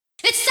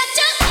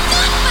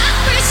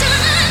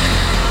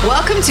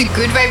Welcome to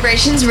Good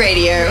Vibrations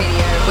Radio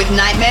with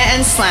Nightmare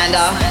and Slander.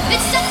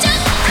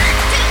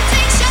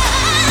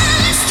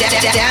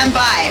 Stand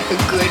by for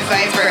Good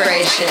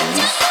Vibrations.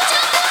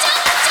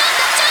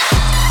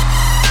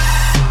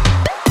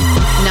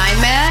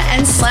 Nightmare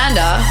and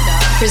Slander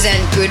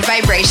present Good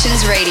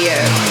Vibrations Radio.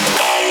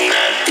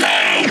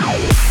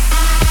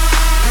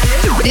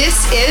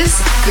 This is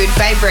Good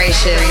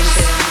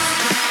Vibrations.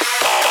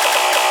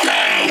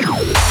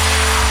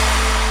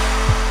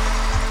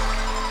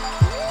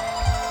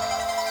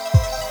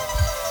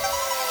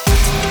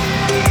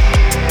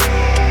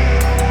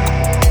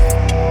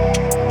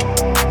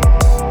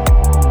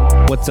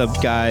 What's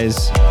up,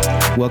 guys?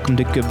 Welcome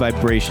to Good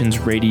Vibrations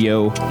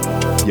Radio.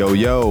 Yo,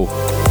 yo.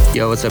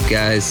 Yo, what's up,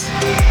 guys?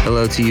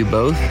 Hello to you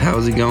both.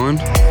 How's it going?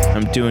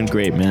 I'm doing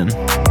great, man.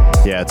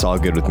 Yeah, it's all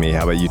good with me.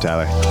 How about you,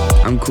 Tyler?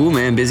 I'm cool,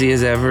 man. Busy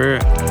as ever.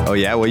 Oh,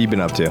 yeah? What you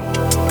been up to?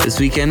 This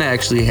weekend, I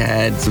actually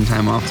had some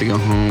time off to go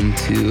home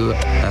to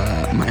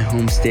my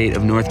home state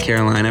of North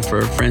Carolina for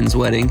a friend's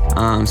wedding.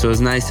 So it was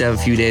nice to have a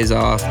few days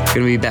off.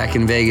 Gonna be back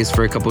in Vegas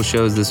for a couple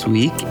shows this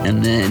week,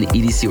 and then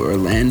EDC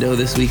Orlando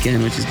this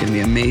weekend, which is gonna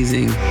be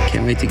amazing.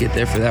 Can't wait to get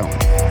there for that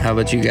one. How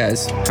about you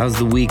guys? How's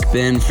the week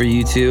been for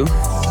you two?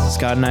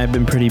 Scott and I have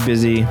been pretty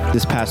busy.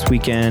 This past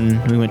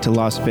weekend, we went to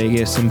Las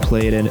Vegas and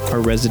played at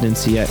our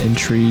residency at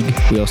Intrigue.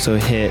 We also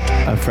hit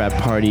a frat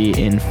party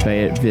in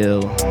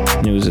Fayetteville,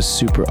 and it was a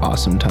super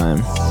awesome time.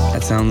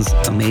 That sounds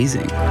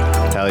amazing.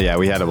 Hell yeah,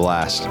 we had a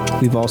blast.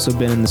 We've also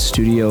been in the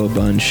studio a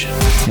bunch,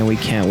 and we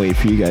can't wait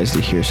for you guys to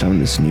hear some of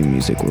this new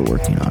music we're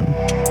working on.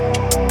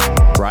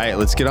 Right,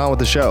 let's get on with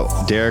the show.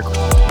 Derek,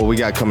 what we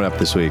got coming up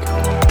this week?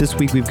 This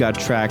week we've got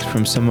tracks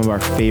from some of our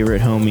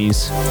favorite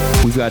homies.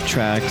 We've got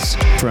tracks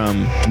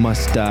from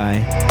Must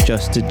Die,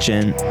 Just a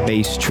Gent,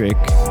 Bass Trick,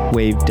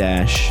 Wave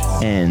Dash,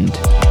 and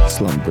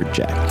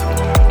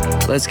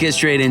Slumberjack. Let's get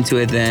straight into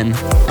it then.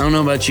 I don't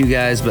know about you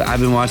guys, but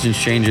I've been watching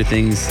Stranger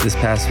Things this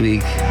past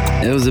week.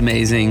 It was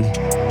amazing.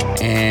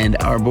 And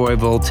our boy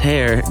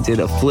Voltaire did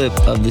a flip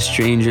of the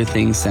Stranger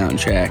Things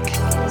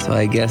soundtrack. So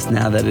I guess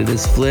now that it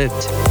is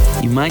flipped,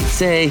 you might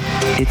say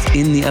it's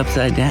in the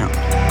upside down.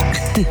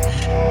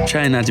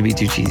 Trying not to be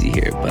too cheesy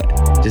here,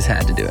 but just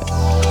had to do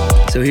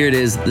it. So here it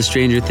is, the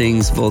Stranger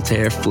Things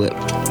Voltaire flip.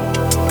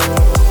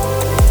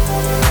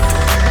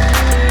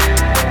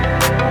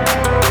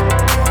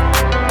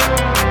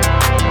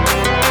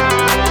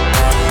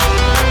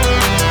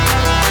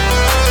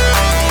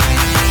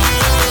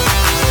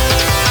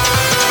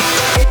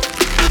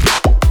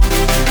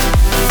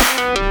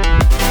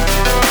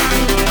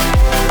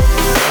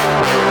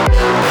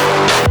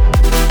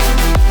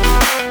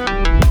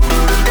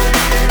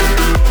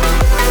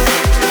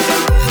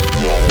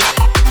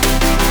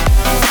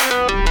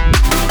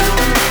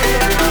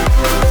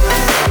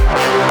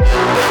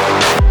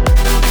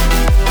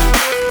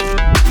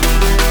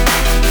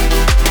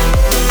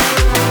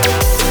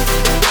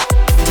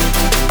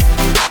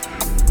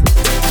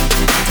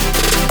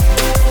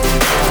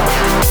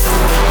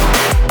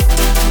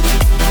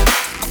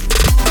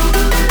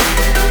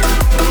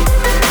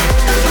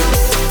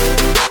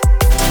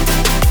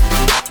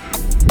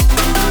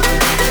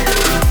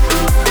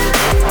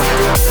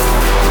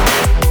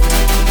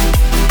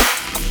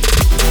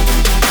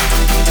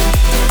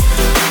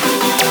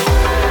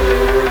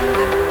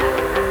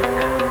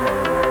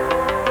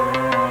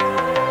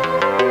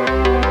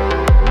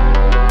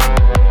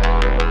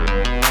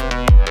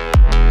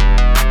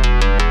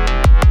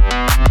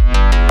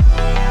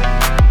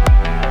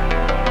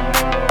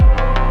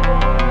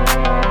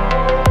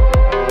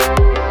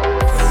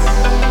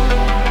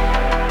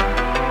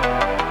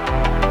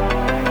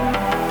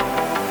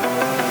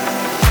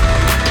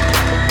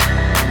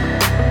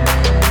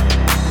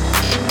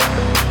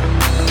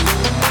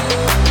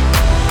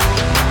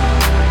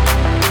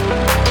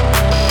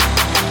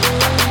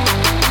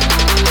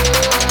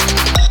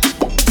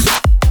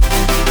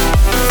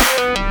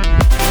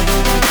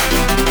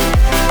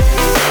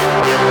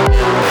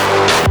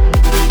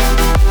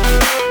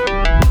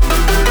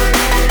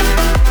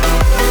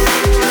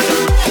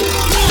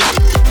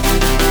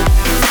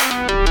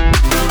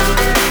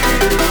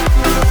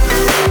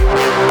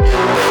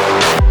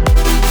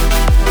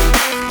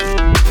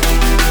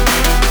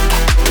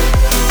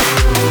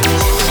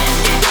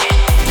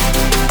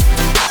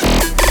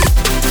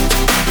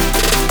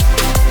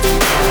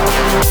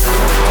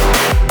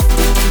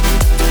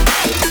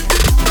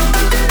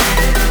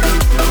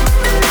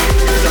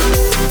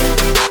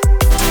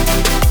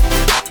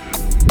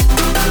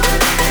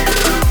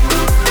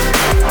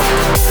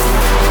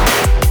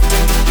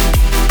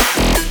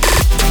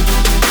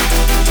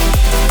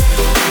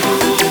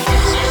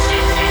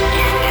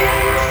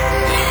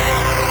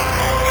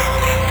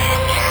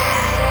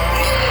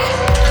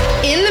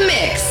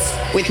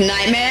 with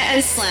Nightmare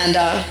and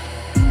Slander.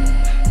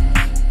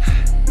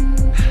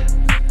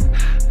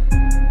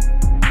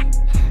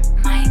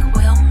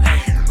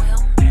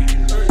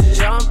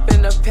 Jump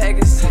in the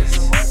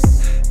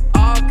Pegasus,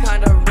 all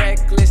kind of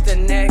reckless, the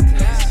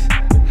necklace,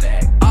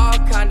 all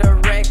kind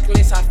of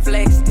reckless, I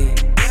flexed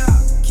it.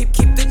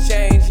 Keep the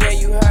change, yeah,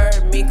 you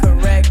heard me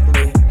correct.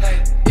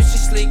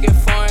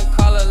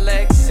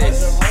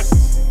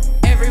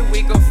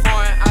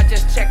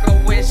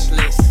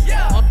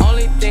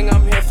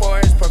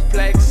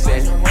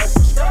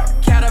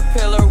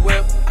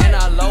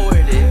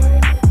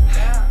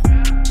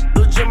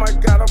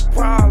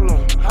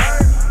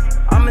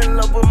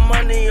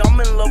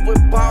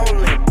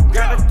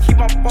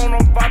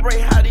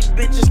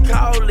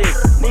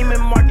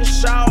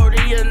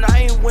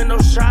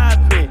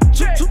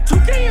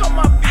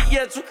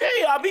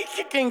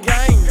 fucking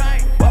game.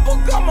 Bubble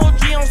gum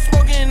OG, I'm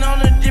smoking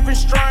on a different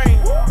strain.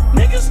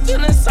 Niggas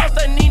still in South,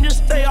 they need to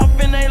stay up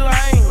in their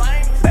lane.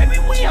 Baby,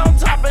 we on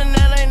top and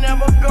that ain't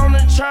never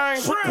gonna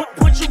change.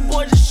 Put you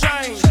boys to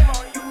shame.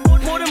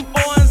 Pull them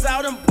boys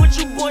out and put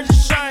you boys to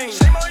shame.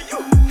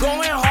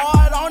 Going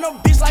hard on a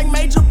bitch like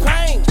Major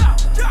Payne.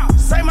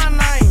 Say my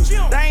name,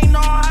 they ain't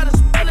know how to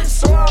spell it,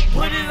 so I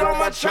put it on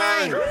my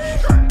chain.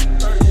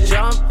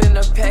 Jump in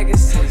the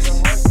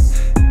Pegasus,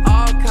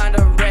 all kind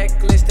of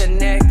reckless, the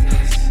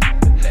necklace.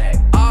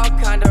 All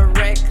kind of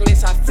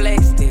reckless, I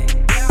flexed it.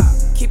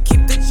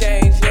 Keep the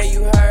change, yeah,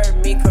 you heard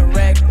me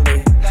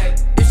correctly.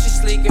 If she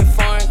sleek and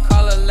foreign,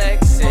 call her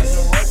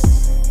Lexus.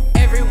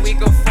 Every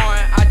week of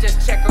foreign, I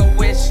just check a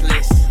wish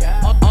list.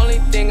 Only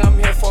thing I'm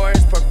here for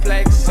is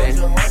perplexing.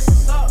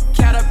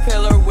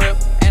 Caterpillar whip,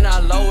 and I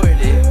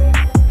lowered it.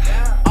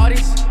 All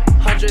these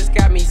hundreds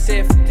got me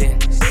sifting.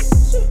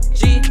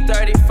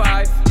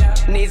 G35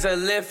 needs a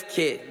lift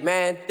kit.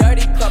 Man,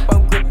 dirty cup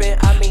I'm gripping,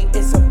 I mean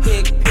it's a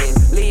pig pen.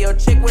 Leo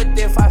chick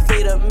within 5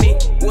 feet of me,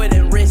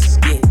 wouldn't risk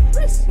it.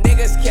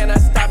 Niggas cannot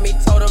stop me,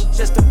 told them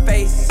just to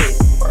face it.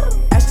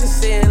 Ashton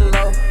sitting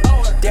low,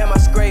 damn I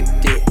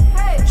scraped it.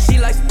 She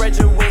like spread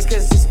your wings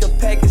cause it's the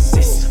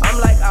Pegasus. I'm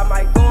like I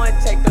might go and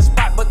take the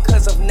spot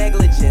because of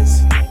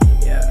negligence.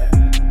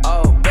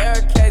 Oh,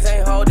 barricades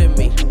ain't holding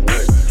me.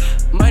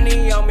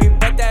 Money on me,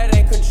 but that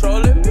ain't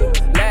controlling me.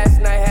 Last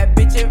night had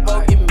bitch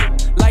invoking me,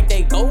 like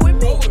they go with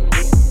me.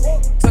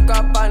 Took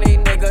off on these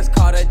niggas,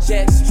 caught a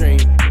jet stream.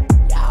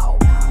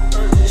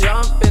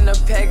 Jump in the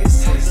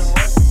Pegasus,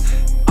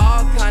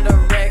 all kind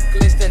of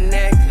reckless, the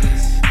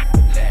necklace.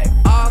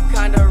 All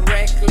kind of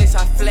reckless,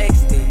 I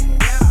flexed it.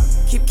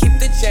 Keep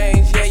the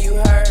change, yeah, you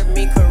heard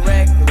me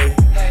correctly.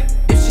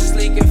 If she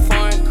sleek and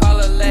foreign, call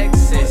her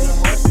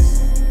Lexus.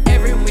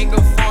 Every week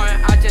of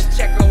foreign, I just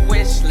check a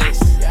wish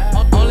list.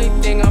 Only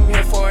thing I'm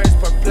here for is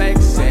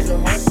perplexing.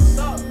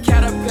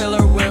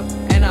 Caterpillar whip,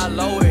 and I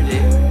lowered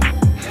it.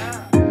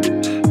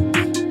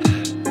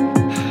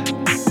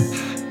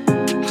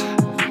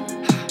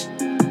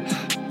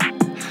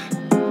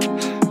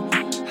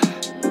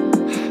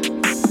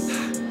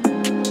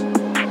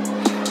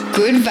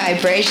 Good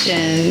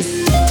vibrations.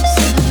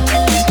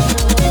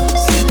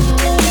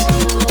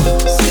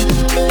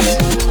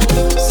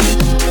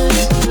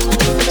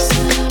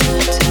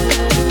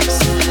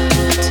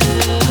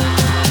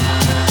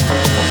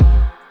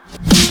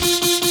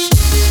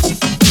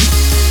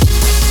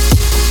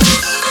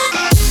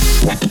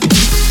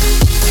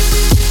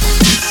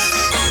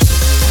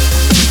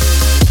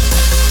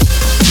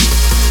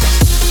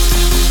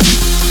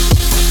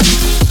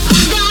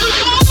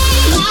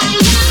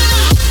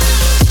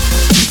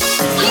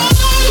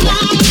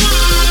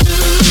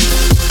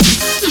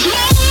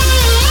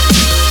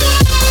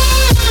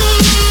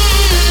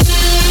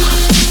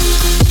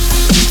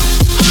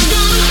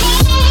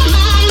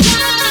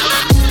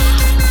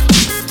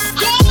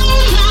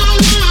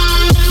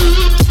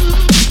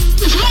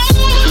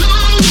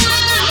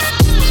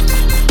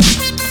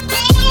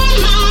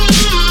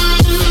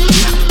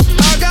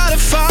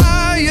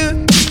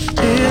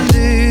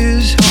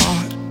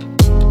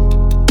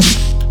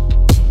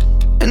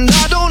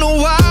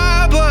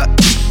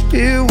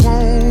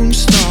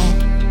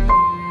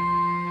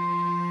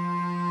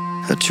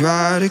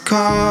 Try to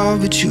call,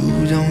 but you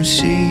don't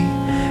see.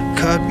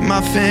 Cut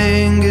my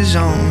fingers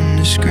on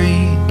the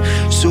screen,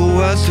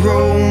 so I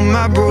throw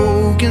my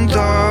broken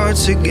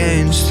thoughts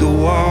against the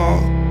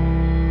wall.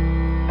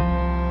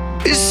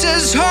 It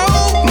says,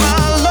 hold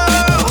my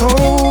love,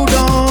 hold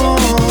on.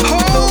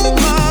 Hold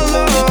my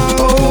love,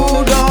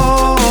 hold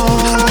on.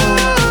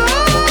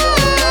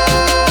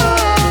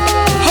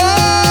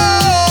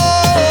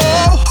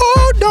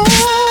 Hold on.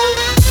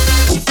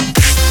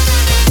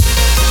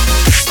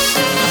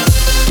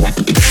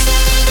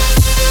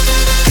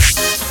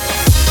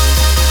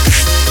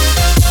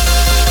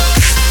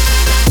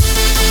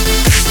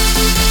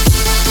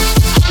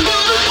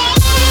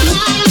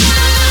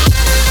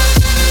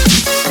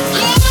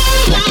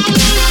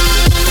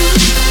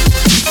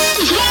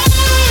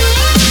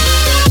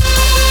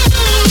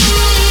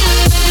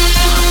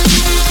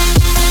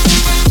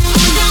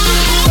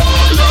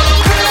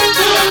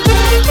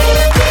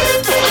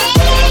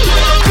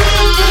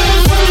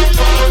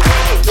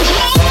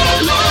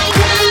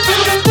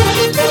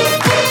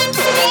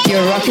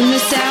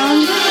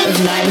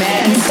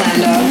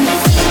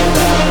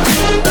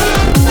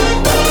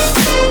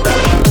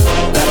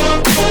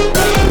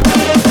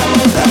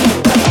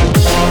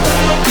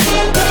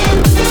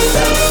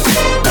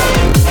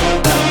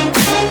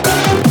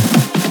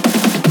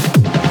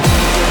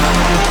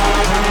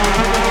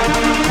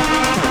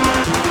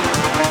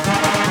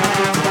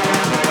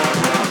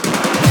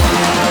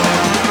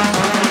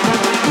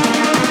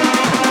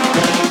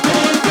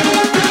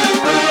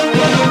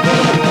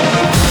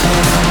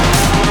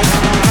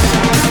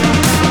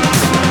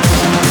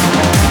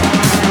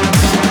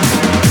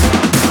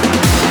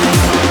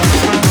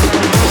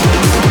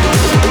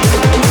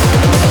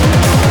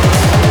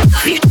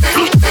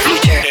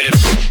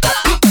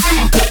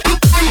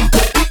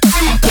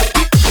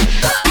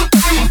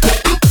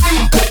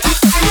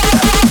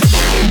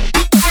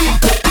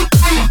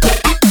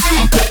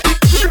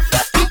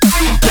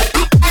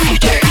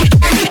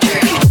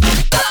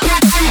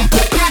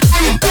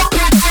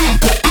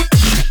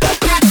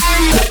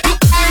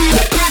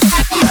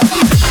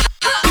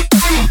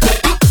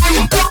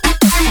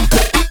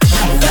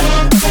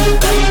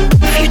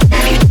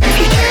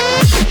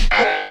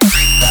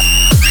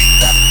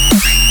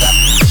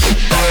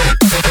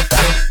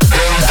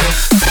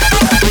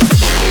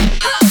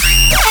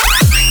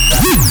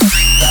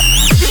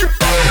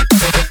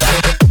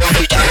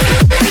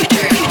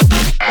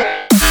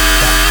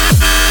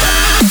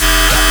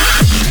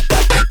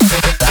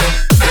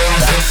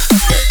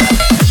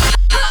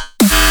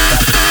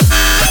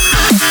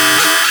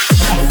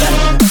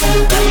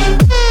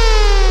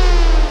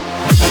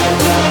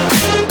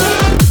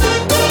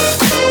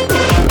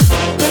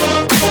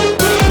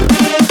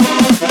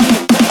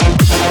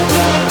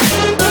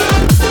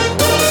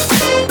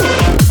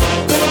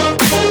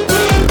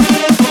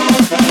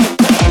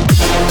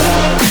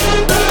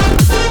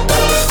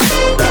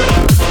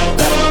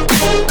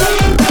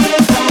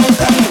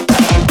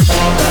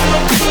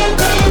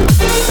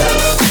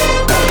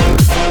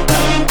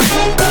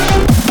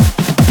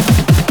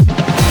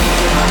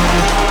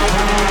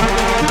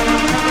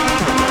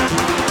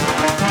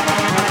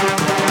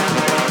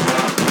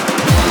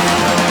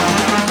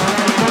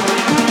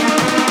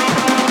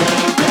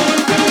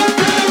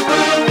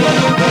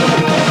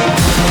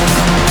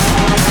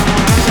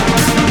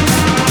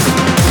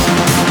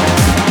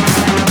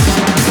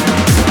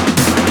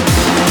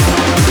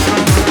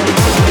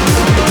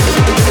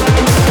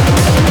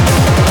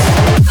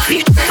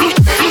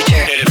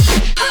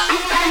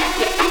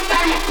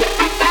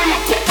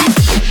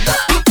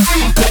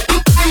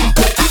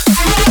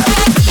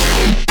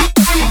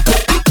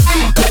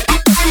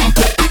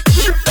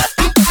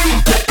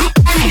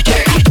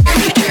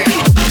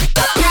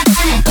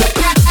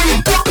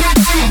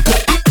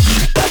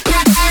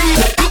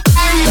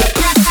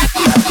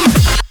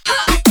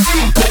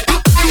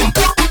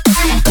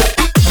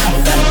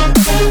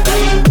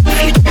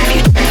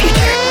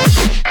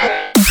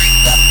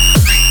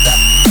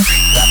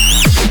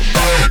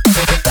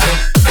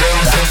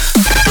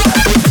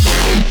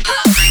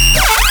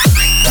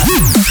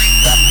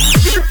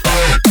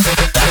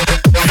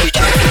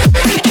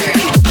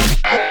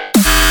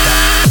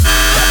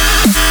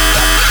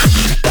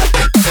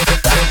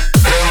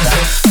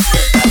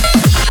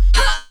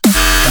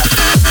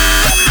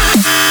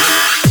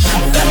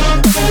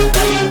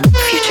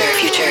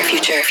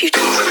 Locked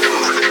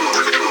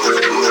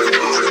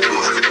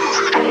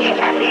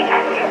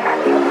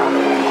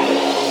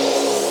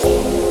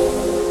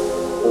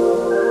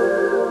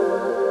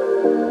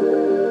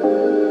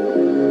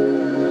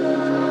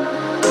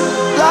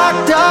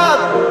up,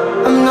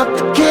 I'm not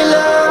the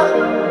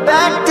killer.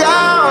 Back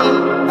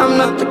down, I'm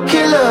not the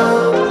killer.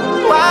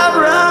 Why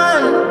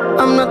run?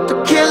 I'm not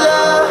the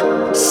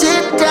killer.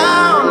 Sit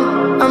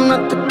down, I'm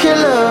not the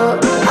killer.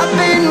 I've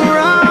been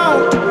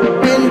wrong,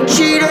 been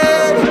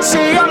cheated.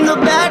 Say I'm the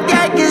bad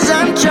guy 'cause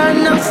I'm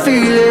trying to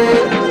feel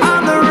it.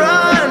 On the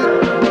run,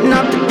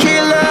 not the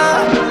killer.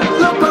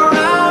 Look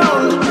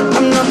around,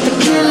 I'm not the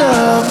killer.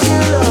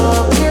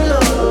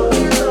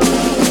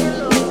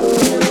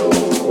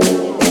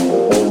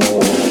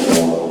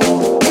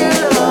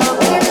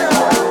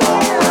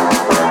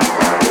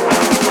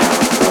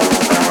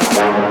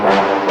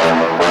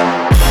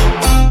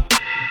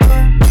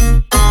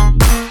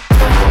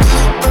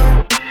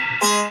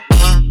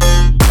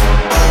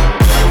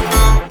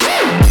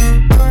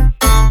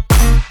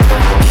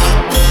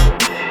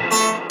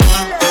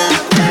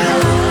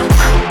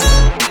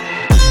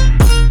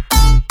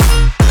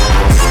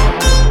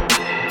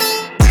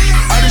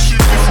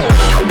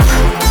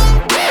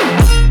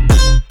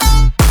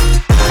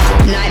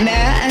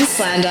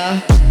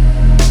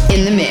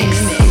 In the mix.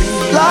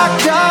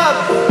 Locked up,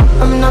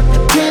 I'm not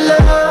the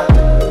killer.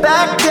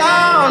 Back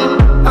down,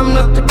 I'm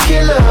not the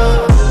killer.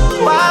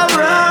 Why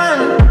run?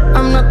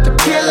 I'm not the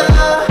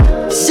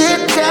killer. Sit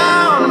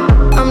down,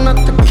 I'm not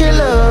the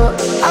killer.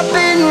 I've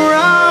been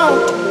wrong,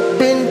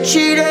 been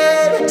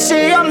cheated.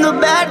 Say I'm the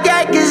bad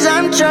guy 'cause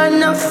I'm trying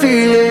to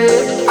feel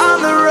it. On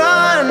the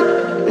run,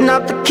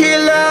 not the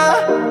killer.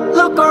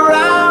 Look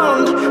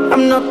around,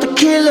 I'm not the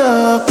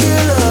killer.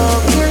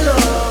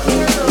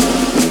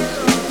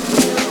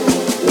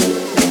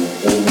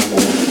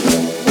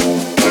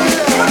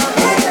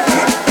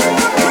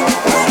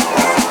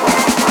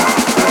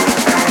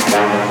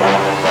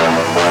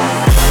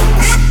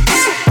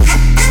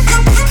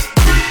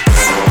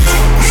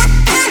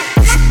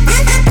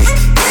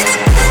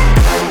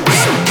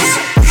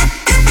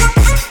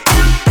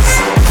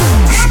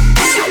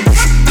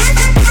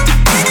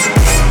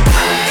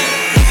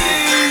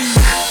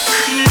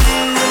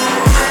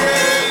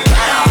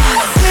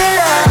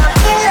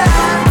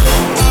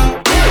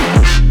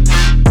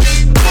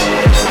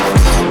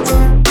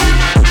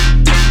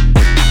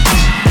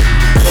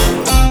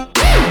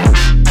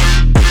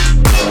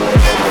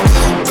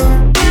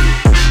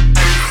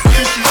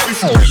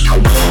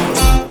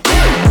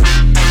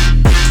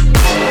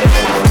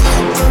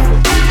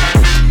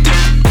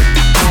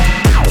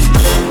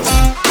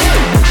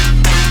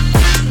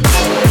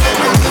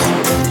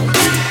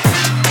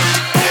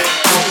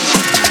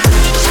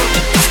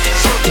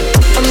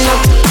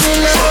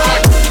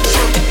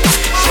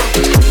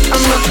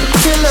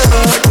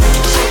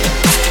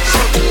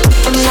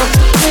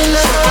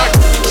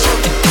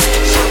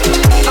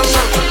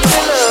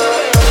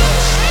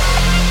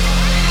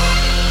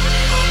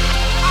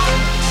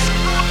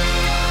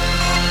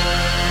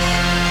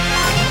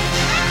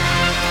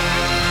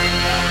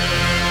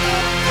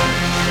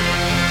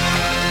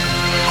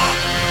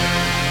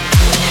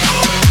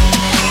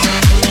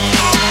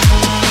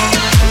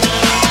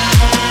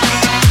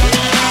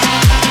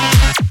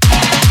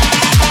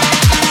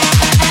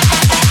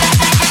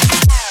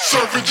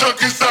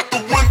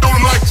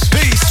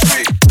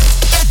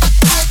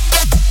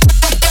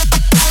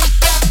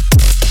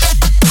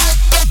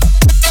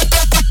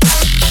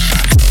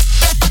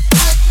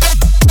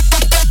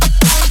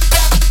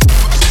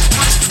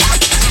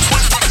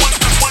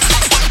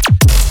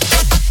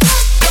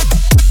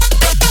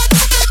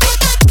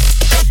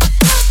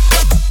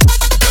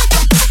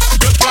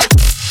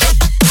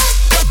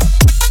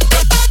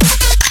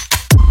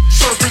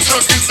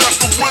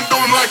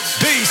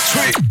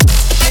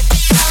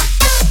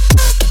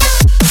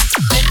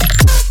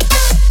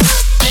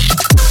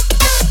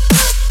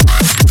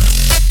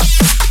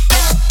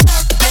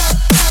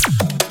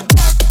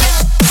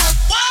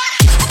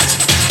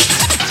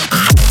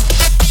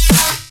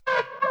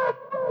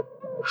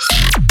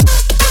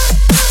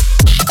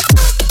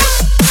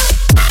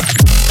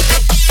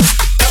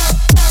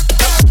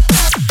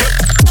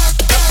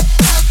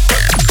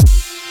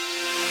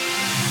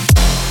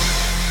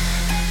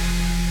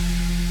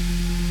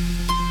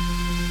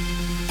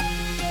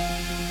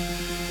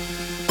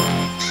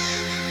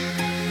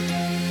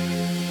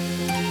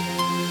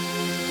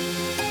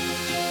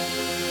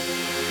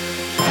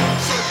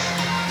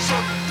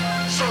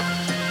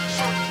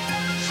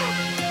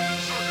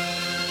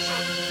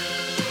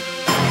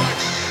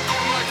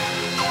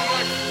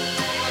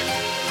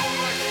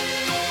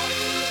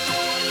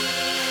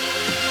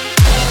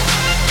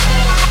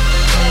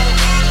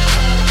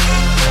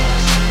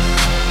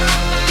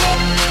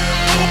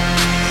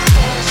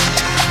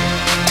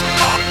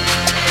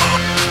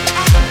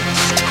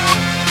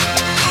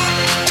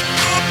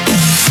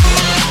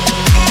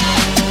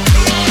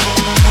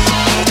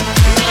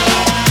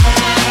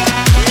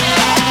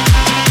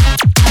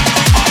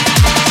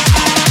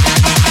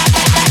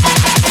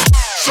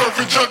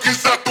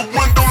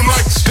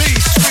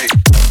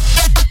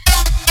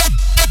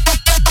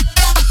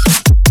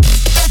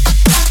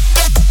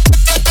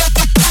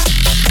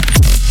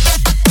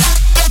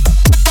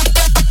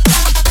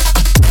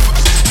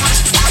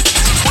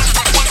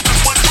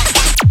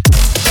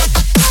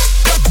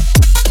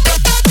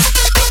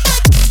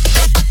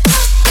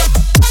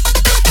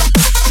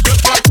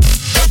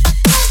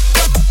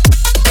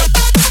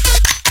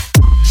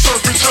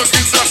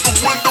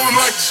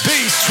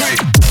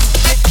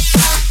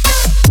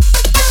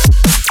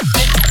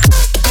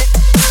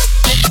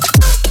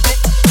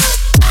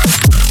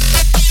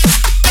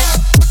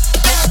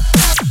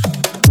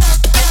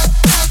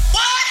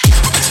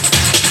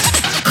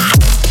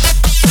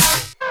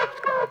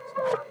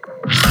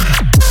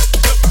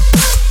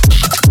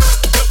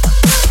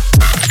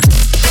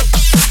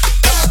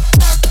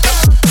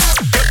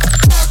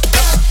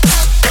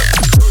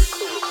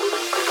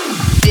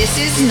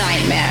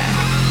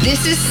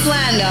 is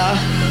Slander.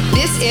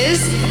 This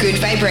is Good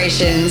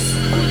Vibrations.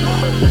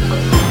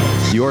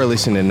 You are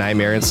listening to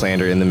Nightmare and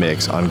Slander in the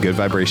Mix on Good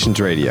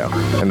Vibrations Radio.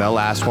 And that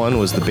last one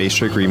was the Bass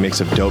Trick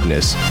remix of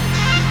Dopeness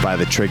by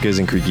the Trickas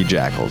and Creaky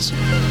Jackals.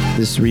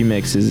 This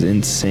remix is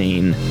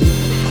insane.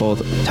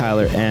 Both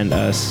Tyler and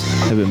us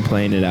have been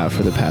playing it out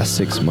for the past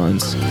 6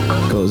 months.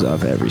 Goes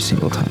off every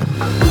single time.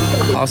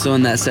 Also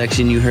in that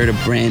section, you heard a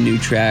brand new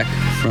track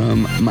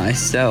from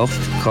myself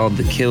called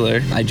The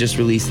Killer. I just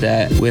released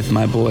that with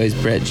my boys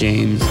Brett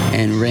James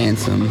and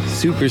Ransom.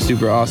 Super,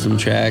 super awesome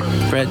track.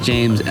 Brett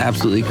James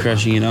absolutely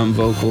crushing it on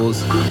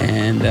vocals.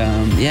 And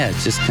yeah,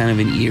 it's just kind of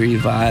an eerie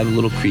vibe, a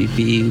little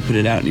creepy. We put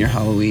it out in your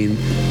Halloween,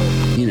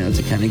 you know,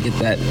 to kind of get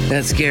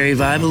that scary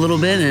vibe a little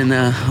bit. And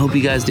hope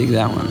you guys dig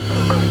that one.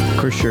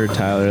 For sure,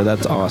 Tyler.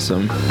 That's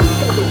awesome.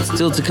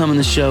 Still to come in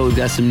the show, we've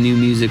got some new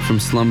music from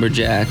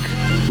Slumberjack.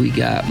 We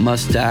got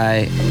Must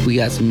Die. We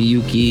got some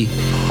Yuki.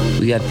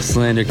 We got the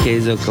Slander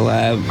Keizo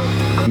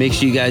collab. Make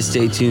sure you guys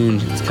stay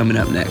tuned. It's coming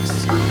up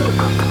next.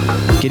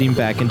 Getting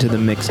back into the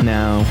mix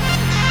now.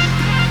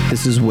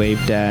 This is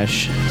Wave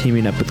Dash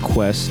teaming up with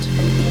Quest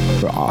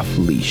for Off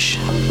Leash.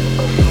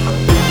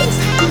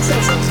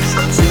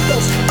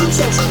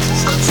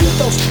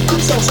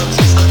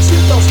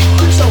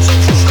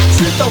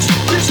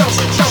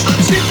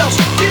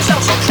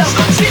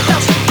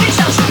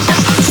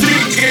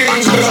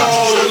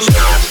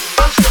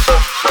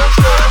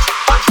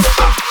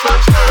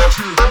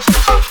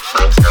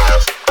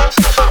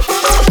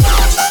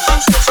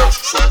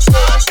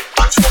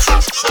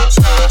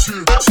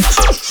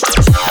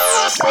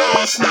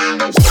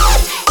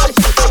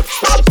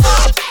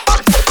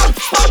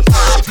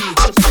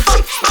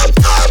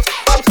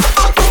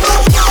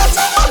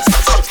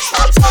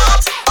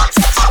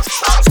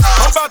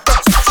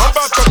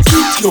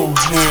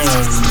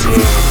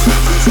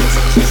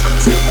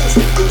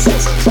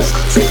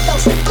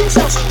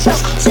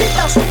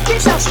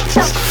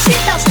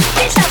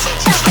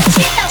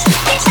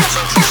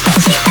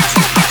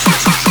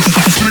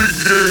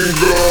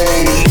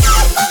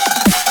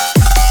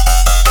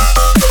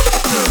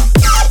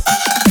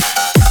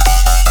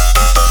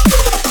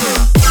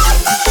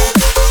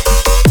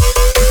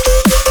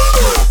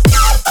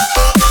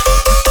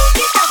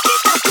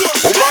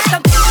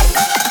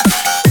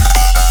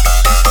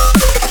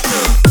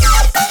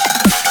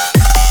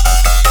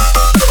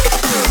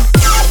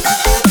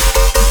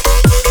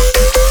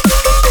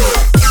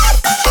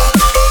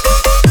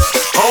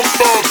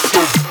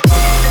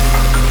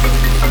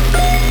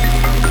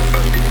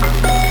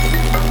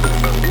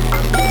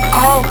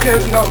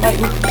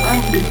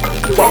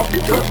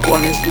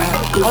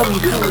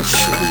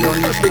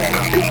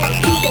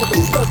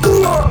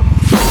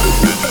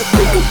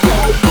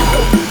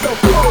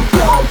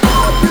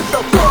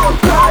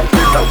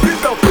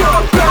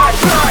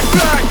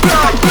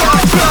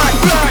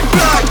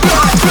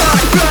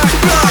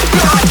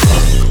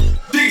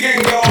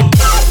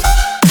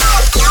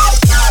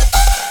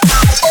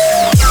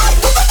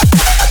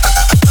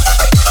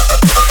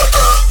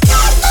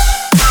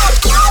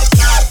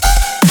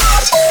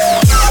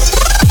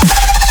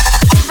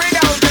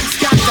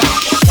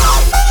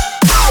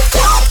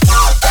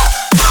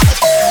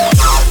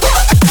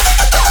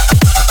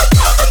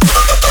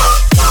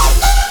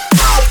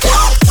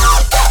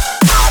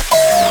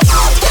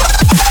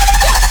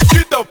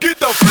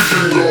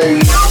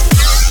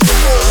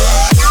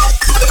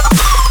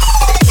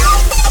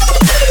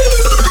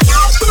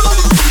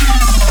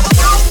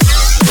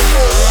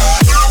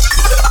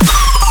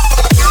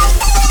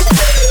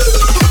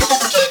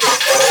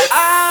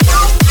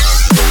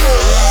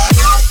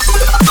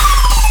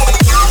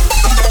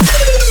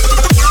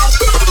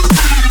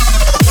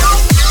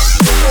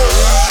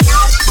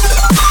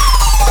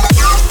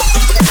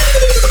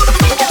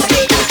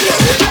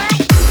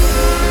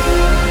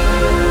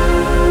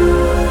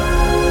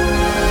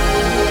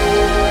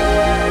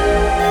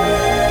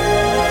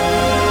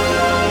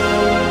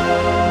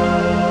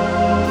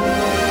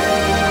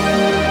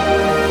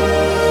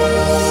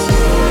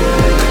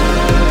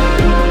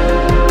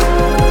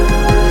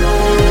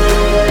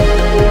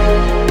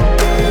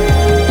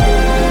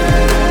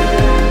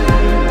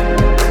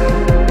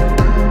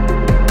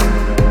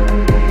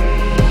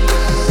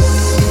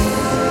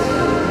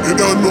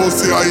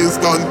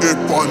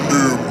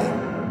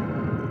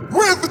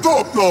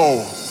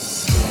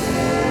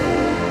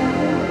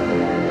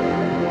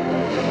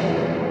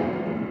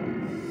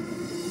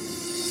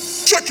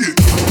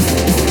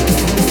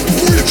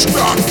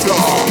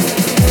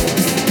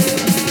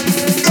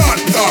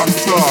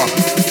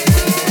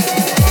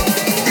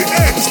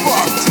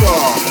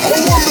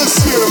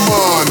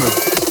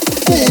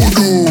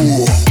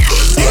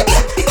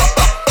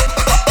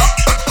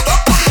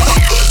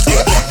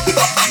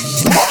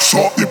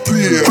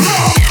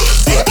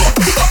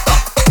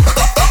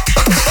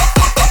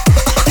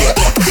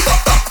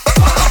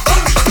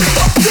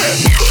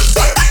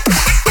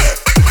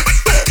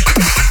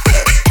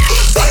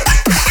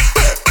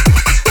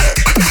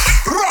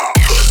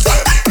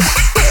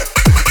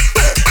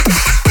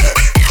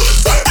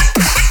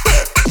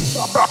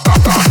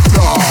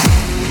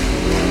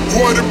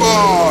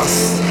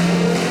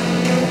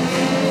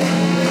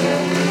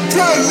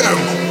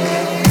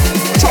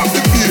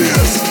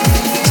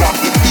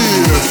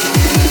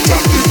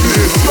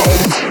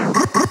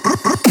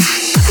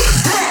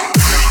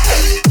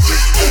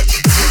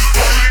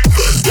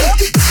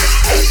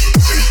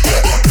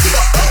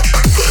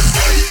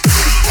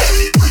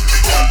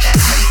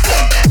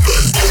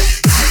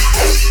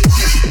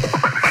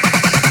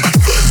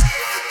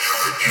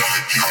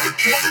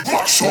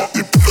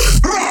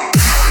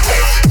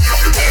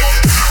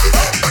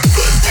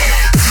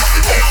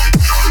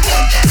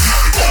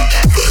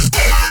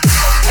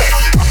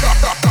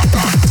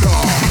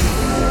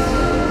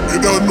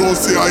 know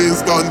say I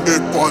instant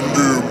death on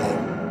them.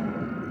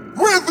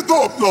 Wave it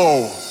up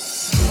now.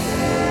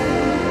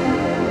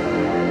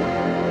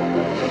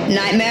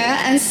 Nightmare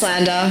and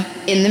Slander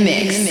in the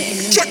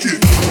mix. Check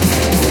it.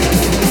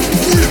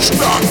 Witch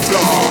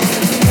doctor.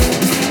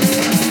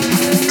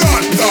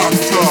 God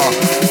doctor.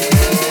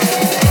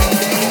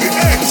 The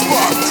X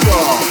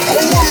Factor.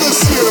 I wanna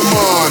say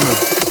man.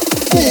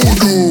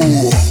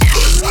 Voodoo.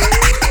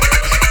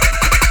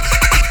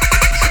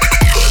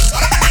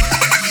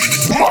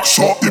 Mash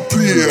up the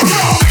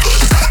place.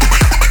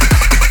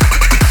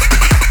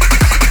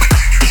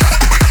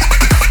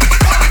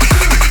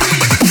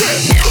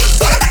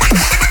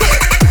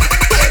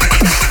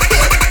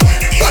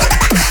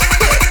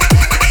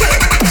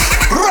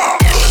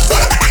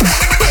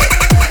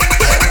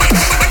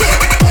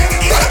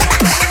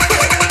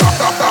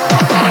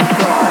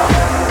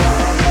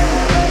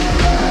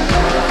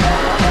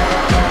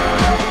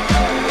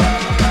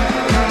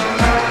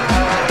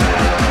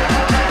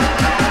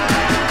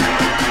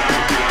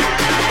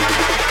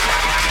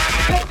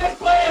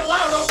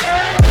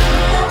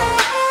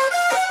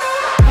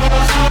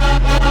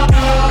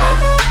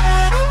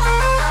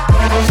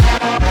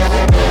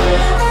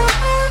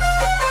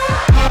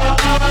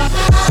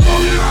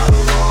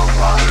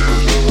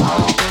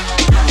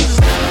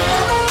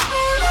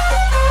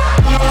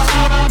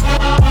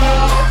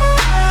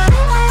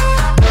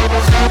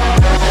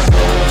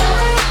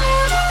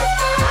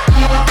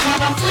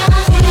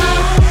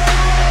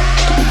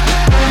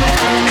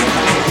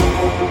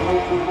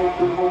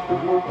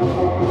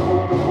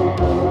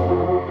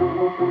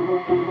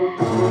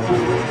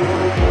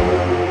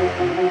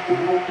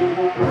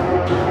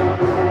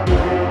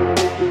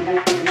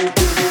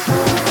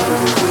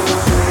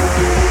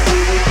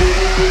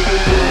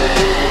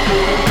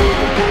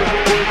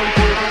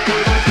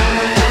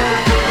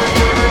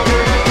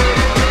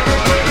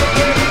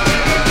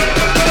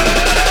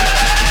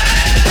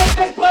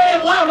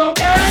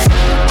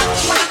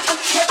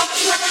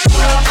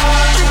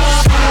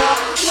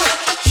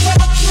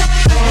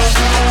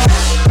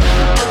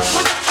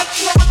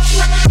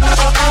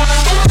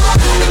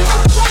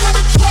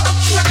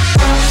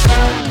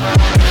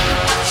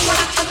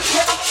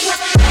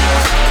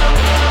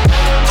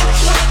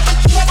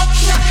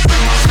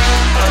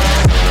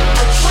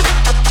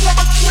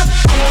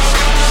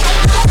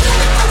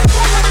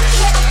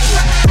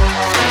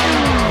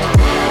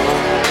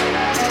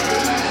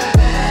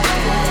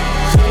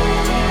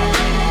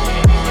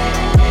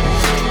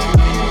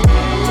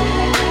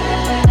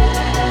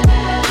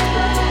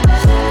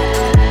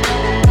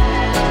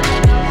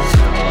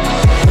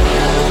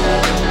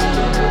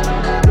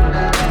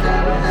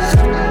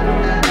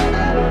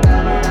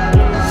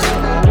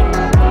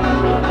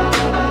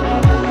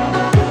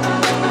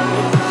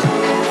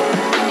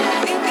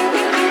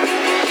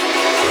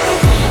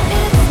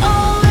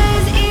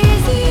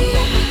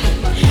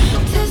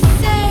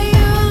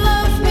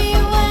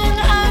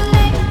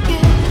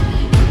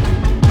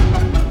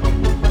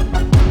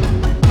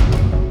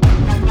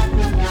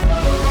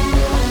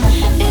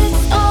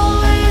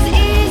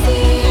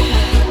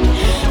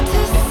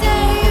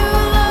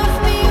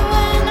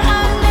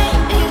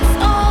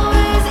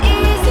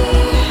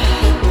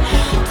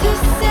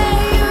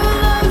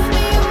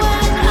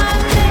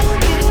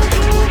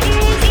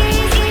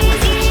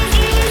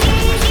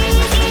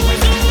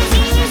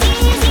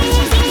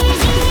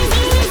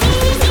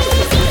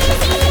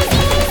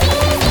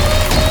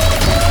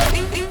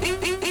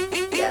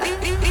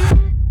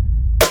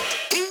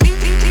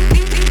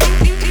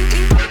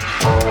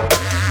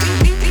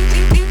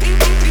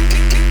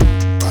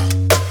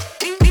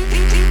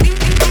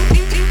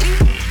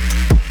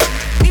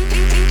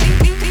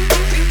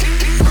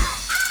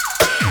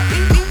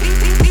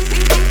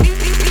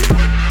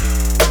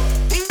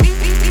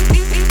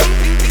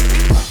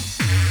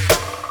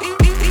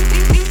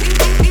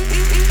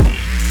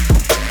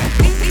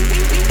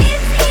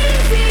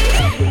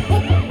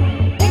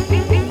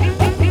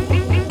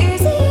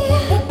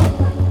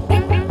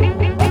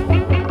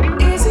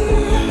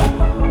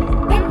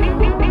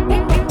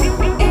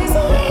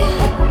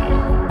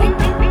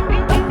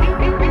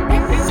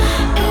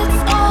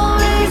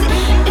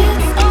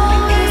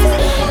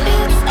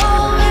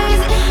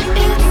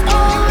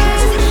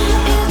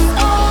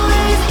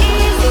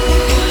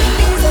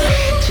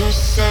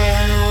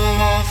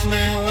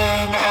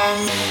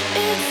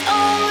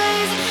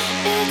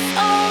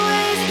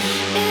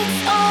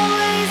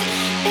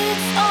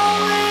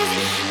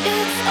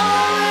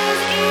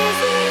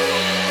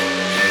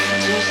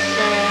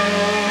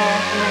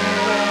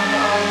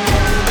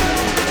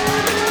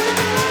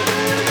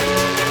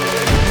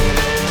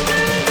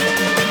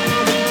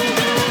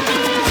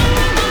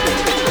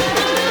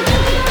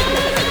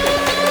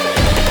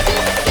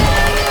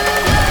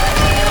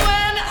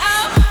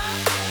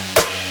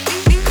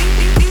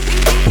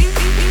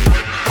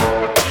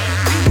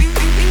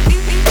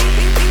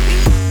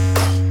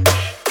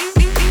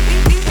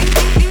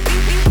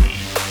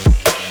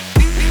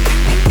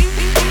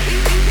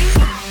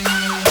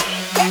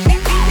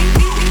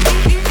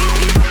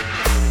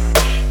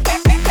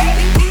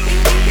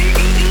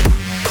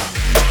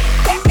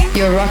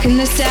 You're rocking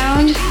the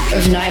sound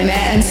of Nightmare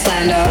and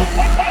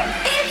Slander.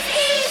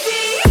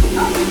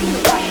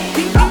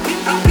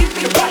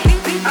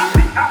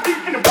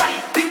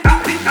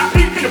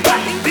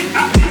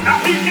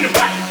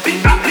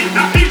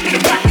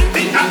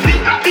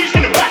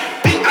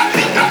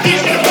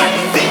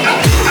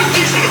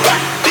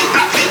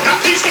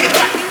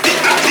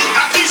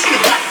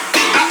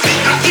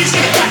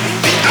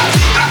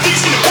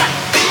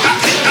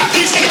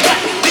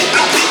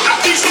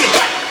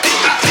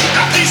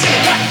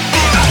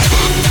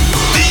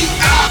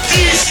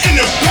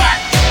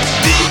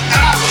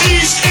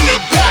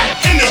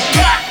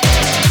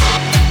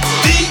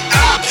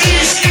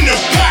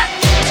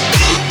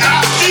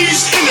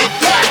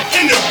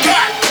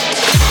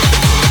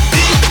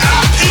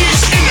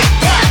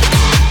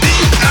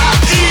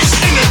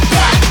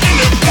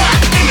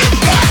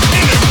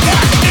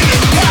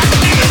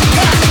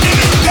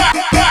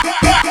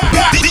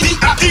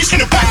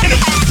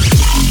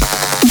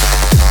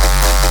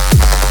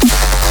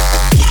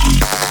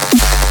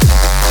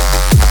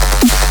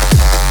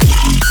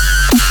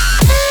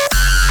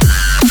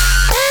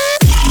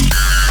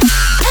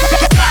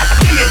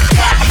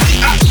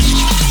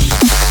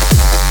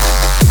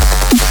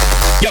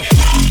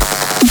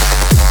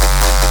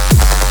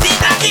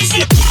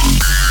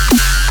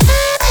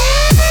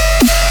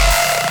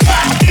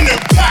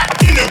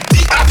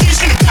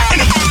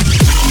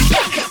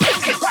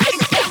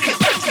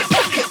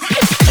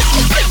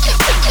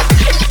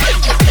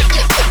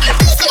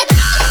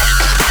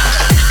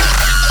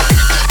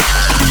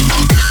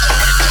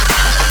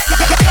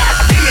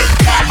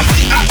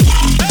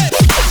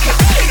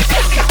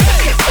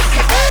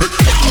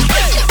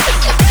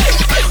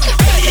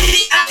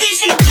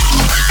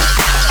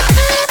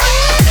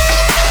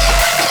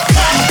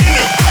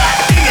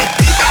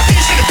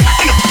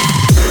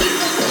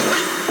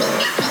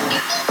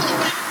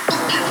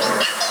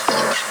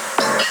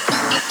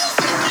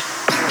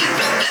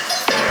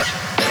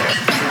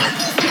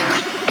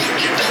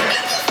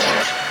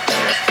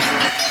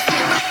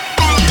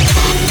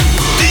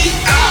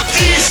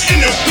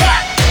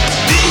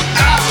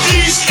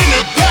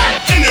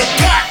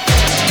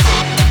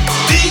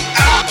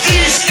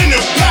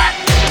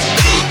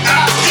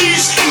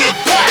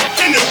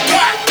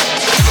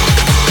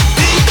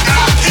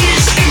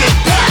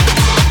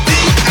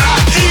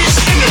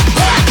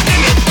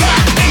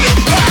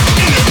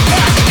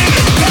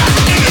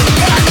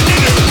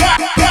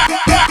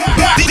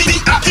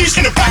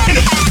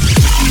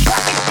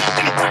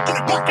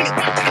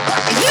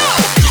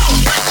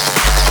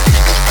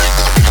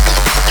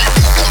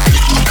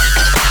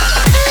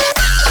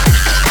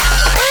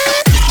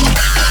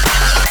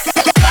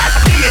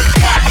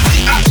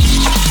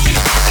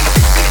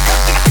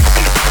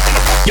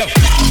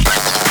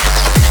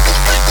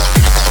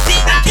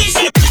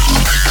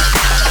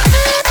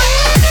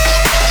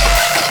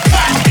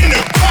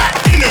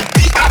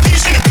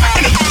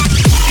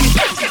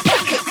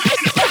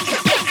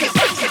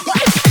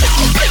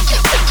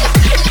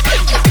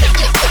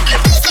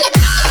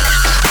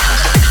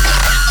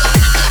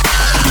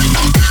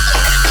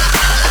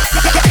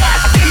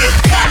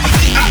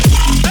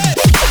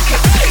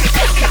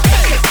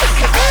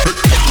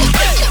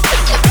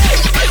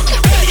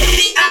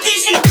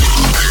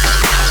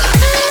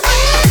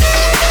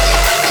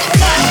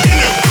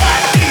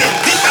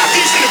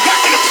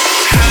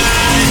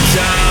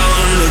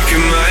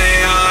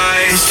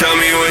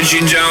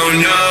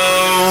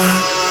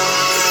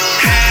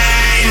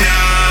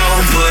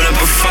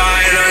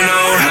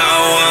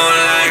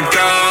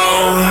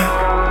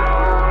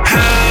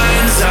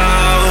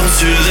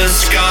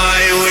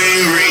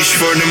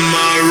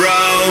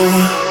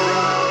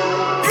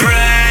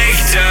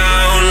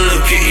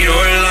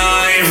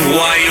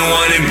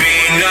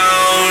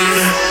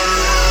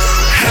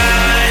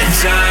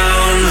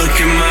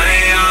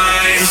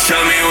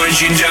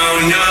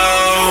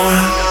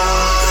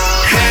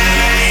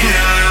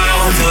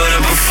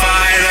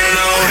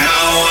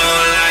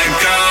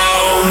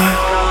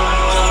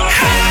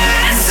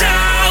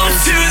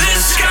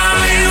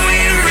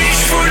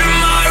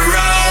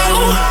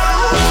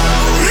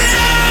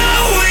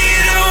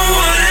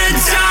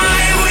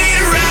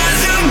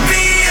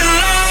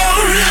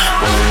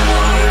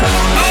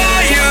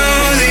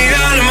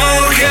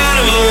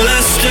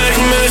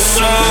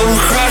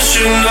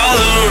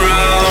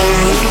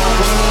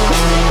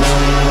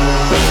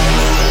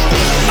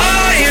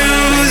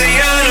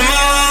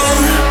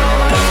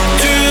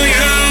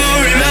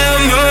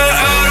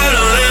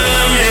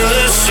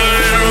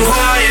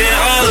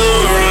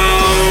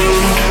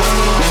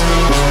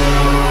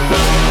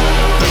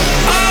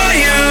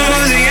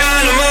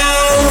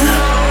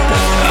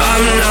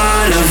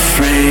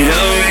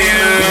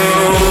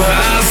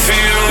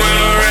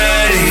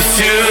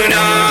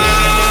 Tonight,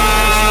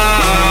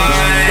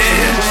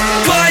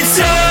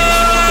 but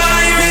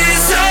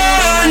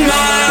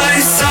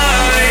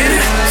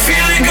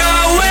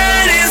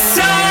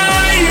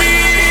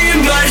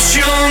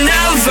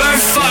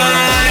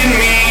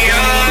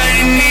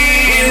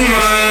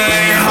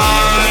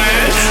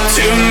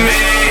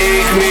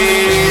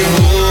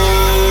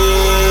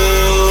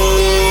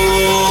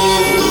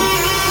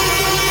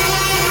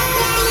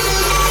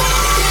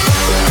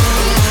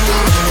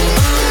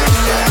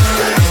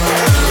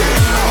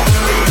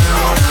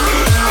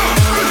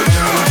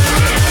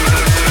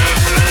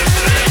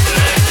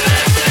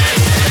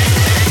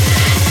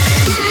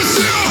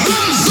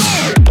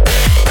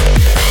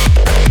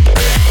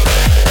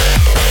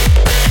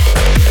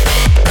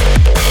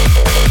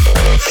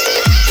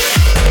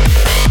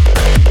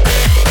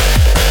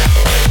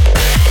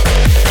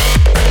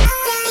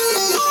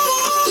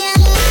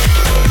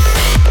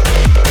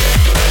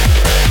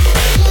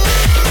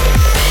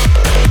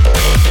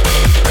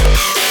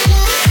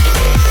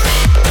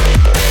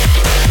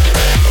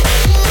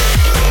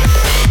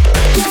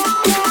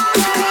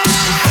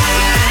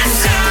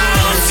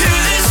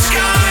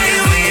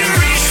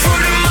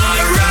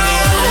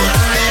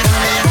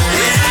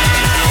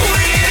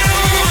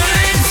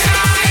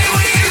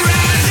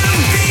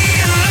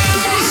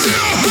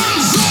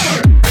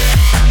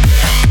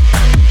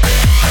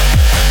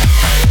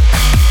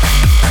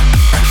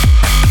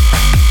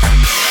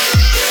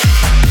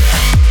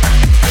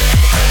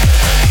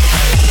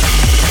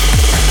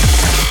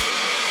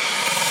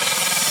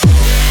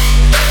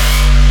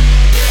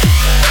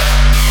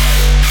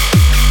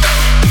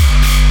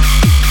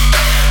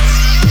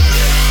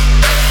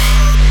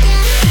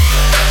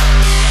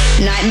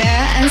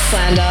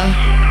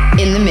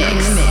Slander in the mix.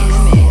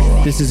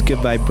 This is Good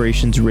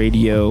Vibrations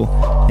Radio,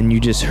 and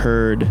you just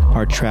heard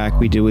our track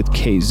we did with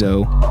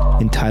Keizo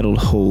entitled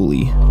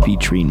Holy,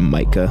 featuring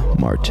Micah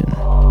Martin.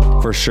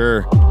 For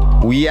sure.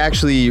 We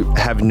actually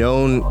have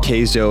known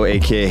Keizo,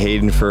 aka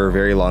Hayden, for a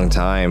very long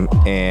time,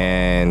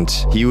 and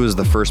he was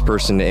the first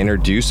person to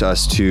introduce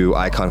us to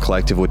Icon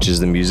Collective, which is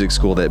the music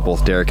school that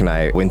both Derek and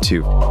I went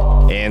to.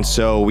 And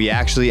so we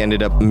actually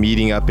ended up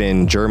meeting up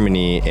in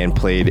Germany and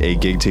played a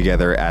gig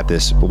together at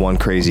this one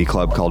crazy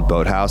club called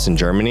Boathouse in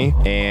Germany,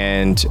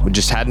 and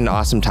just had an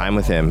awesome time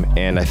with him.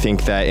 And I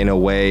think that in a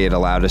way it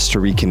allowed us to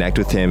reconnect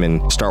with him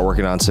and start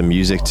working on some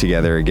music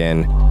together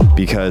again,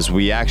 because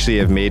we actually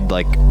have made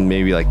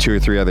maybe 2 or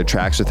 3 other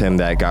tracks with him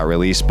that got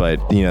released, but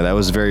that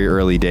was very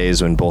early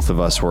days when both of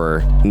us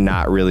were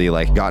not really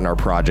gotten our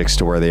projects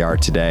to where they are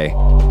today.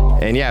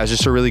 And yeah, it was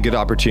just a really good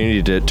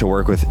opportunity to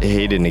work with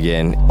Hayden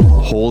again.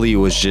 Holy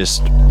was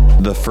just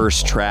the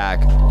first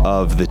track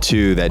of the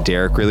 2 that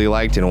Derek really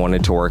liked and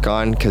wanted to work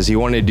on, because he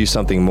wanted to do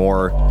something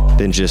more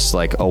than just a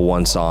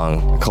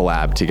 1-song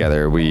collab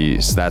together.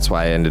 So that's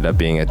why it ended up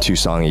being a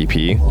 2-song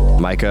EP.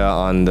 Micah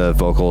on the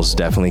vocals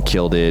definitely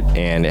killed it,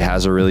 and it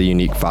has a really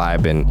unique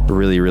vibe and a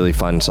really, really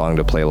fun song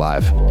to play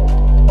live.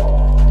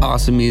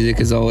 Awesome music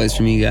as always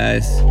from you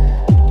guys.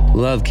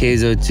 Love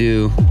Keizo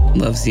too.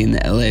 Love seeing the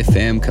LA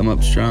fam come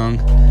up strong.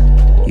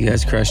 You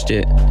guys crushed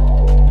it.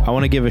 I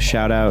want to give a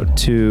shout out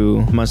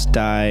to Must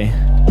Die.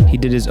 He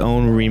did his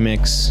own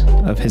remix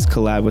of his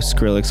collab with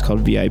Skrillex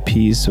called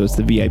VIPs, so it's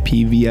the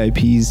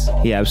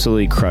VIPs. He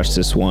absolutely crushed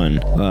this one.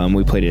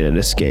 We played it at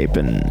Escape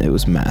and it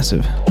was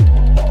massive.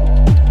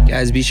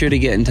 Guys, be sure to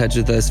get in touch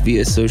with us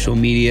via social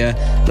media.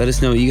 Let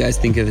us know what you guys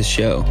think of the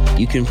show.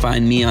 You can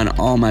find me on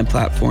all my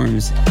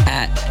platforms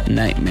at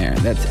Nightmare.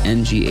 That's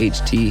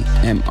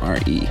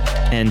NGHTMRE.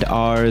 And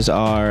ours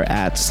are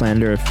at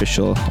Slander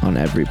Official on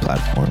every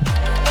platform.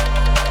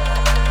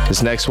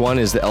 This next one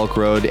is the Elk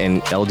Road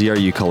and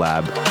LDRU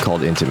collab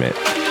called Intimate.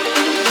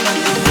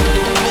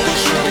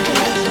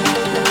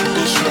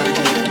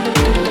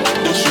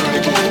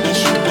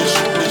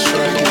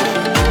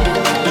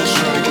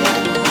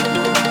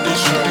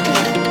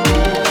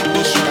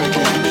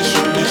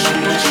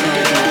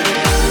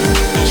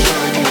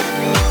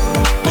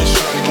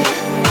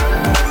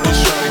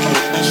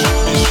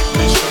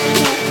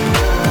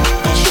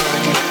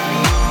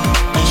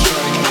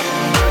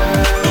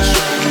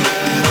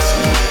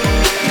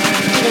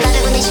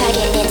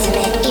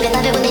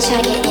 Try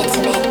to get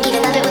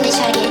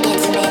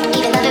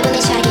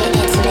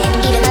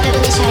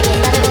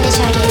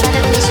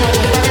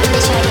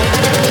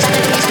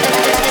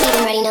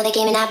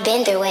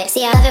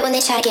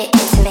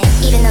intimate,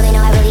 even though they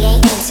know I really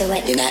ain't into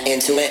it. You're not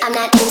into it? I'm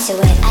not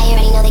into it. I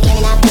already know the game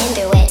and I've been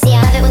through it. See,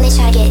 I love it when they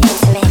try to get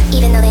intimate,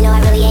 even though they know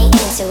I really ain't into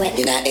it.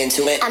 You're not into it?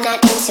 I'm not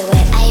into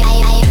it.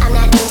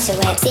 I'm not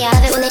into it. See, I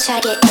love it when they try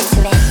to get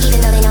intimate,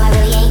 even though they know I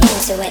really ain't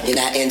into it. You're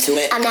not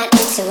into it? I'm not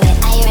into it.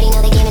 I already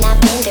know the game and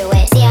I've been through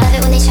it. See, I love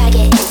it when they try to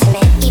get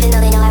intimate, even though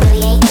they know I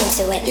really ain't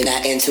into it. You're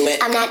not into it?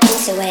 I'm not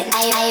into it.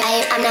 I'm not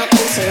into it. I'm not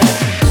into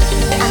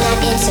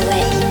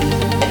it.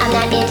 I'm not into it. I'm not into it. I'm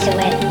not into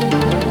it.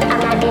 I'm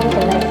not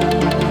into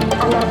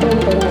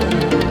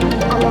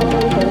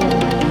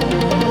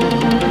it.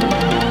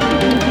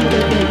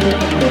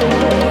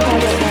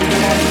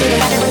 Even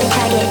love it when they try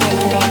to get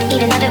intimate.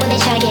 Even love it when they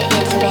try to get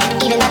intimate.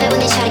 Even love it when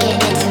they try to get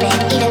intimate.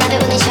 Even love it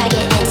when they try to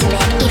get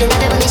intimate. Even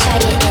love it when they try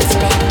to get intimate. Even love it when they try to get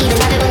intimate. Even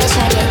love it when they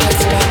try to get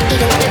intimate.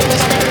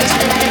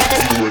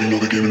 You already know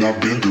the game and I've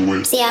been through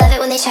it. See, I love it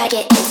when they try to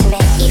get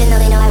intimate. Even though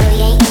they know I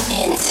really ain't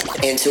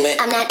into it.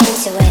 I'm not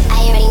into it.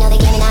 I already know the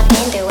game and I've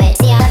been through it.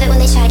 See, I love it when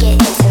they try to get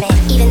intimate.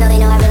 Even though they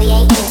know I really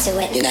ain't into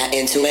it. You're not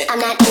into it? I'm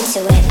not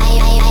into it. I'm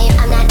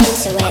not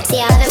into it. See,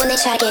 I love it when they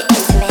try to get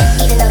intimate.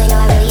 Even though they know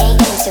I really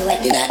ain't into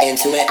it. You're not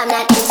into it? I'm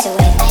not into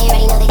it. I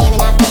already know the game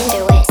and I've been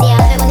through it. See, I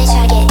love it when they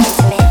try to get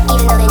intimate.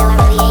 Even though they know I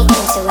really ain't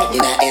into it.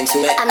 You're not into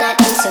it? I'm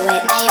not into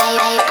it. I'm not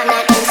into it. I'm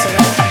not into it.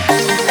 I'm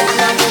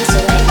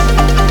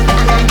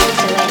not into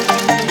it.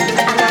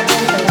 I'm not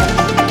into it.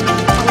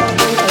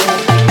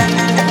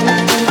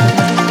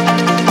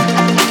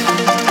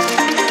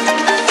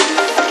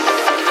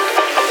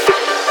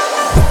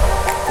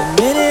 The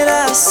minute I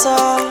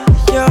saw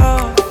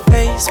your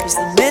face was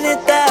the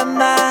minute that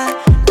my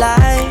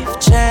life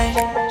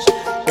changed.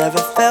 Never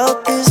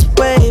felt this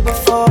way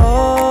before.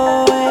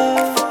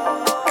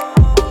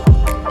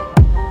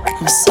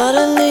 I'm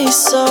suddenly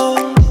so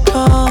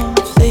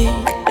complete.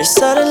 You're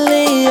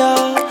suddenly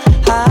all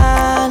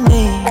I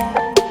need,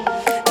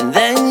 and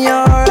then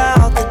you're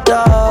out the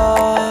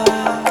door.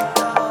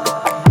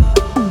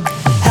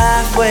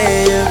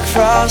 Halfway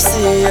across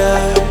the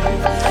earth,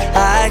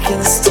 I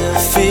can still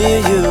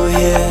feel you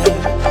here.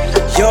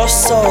 Your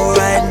soul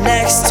right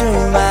next to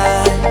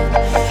mine,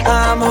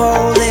 I'm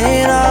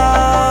holding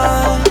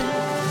on.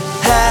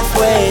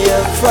 Halfway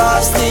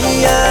across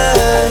the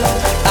earth,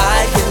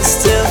 I can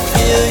still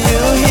feel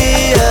you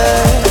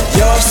here.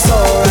 Your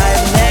soul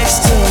right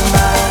next to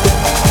mine,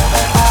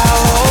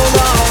 I'll hold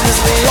on, 'cause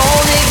we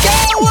only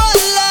got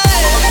one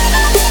life.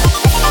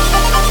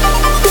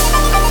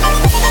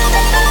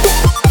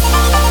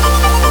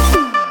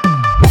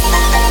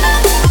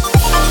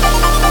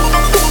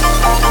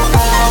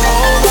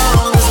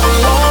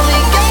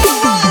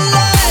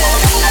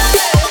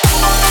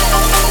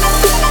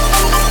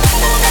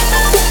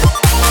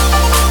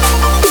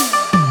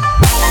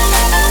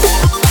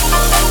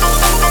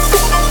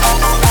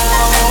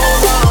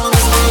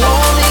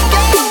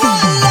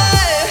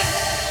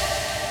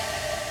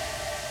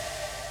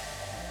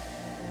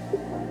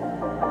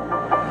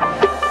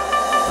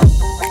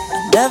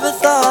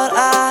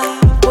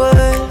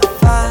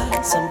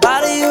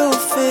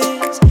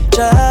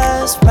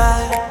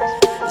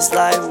 It's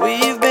like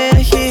we've been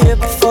here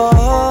before.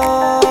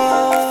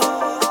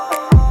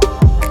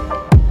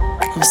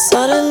 I'm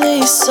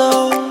suddenly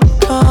so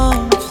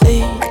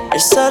complete. You're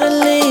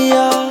suddenly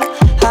all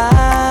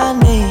I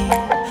need.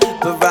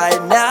 But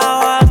right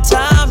now our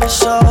time is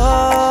short.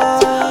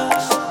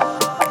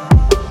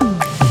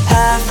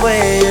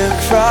 Halfway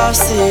across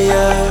the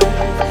earth,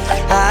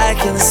 I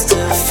can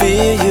still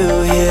feel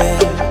you here.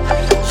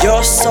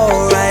 Your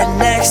soul right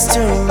next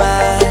to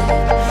mine.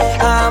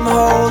 I'm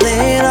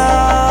holding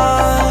on.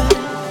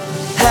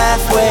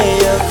 Halfway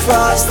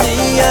across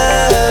the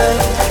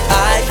earth,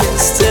 I can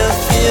still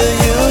feel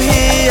you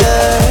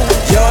here.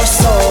 Your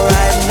soul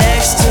right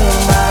next to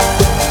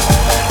mine.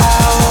 I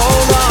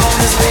hold on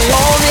 'cause we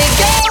only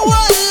got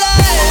one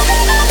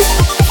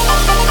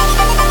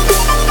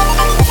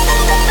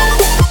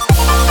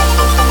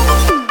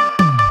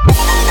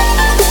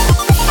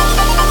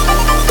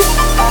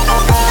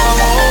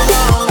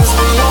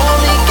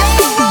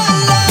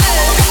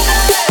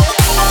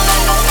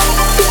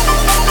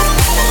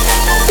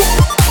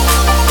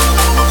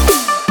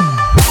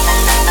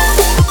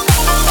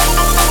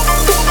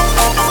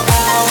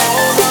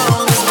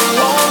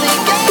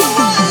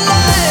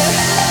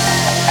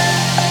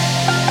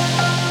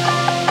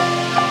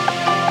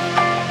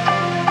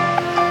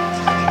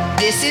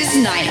This is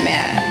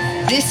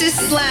Nightmare. This is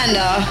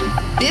Slander.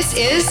 This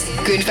is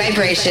Good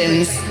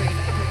Vibrations.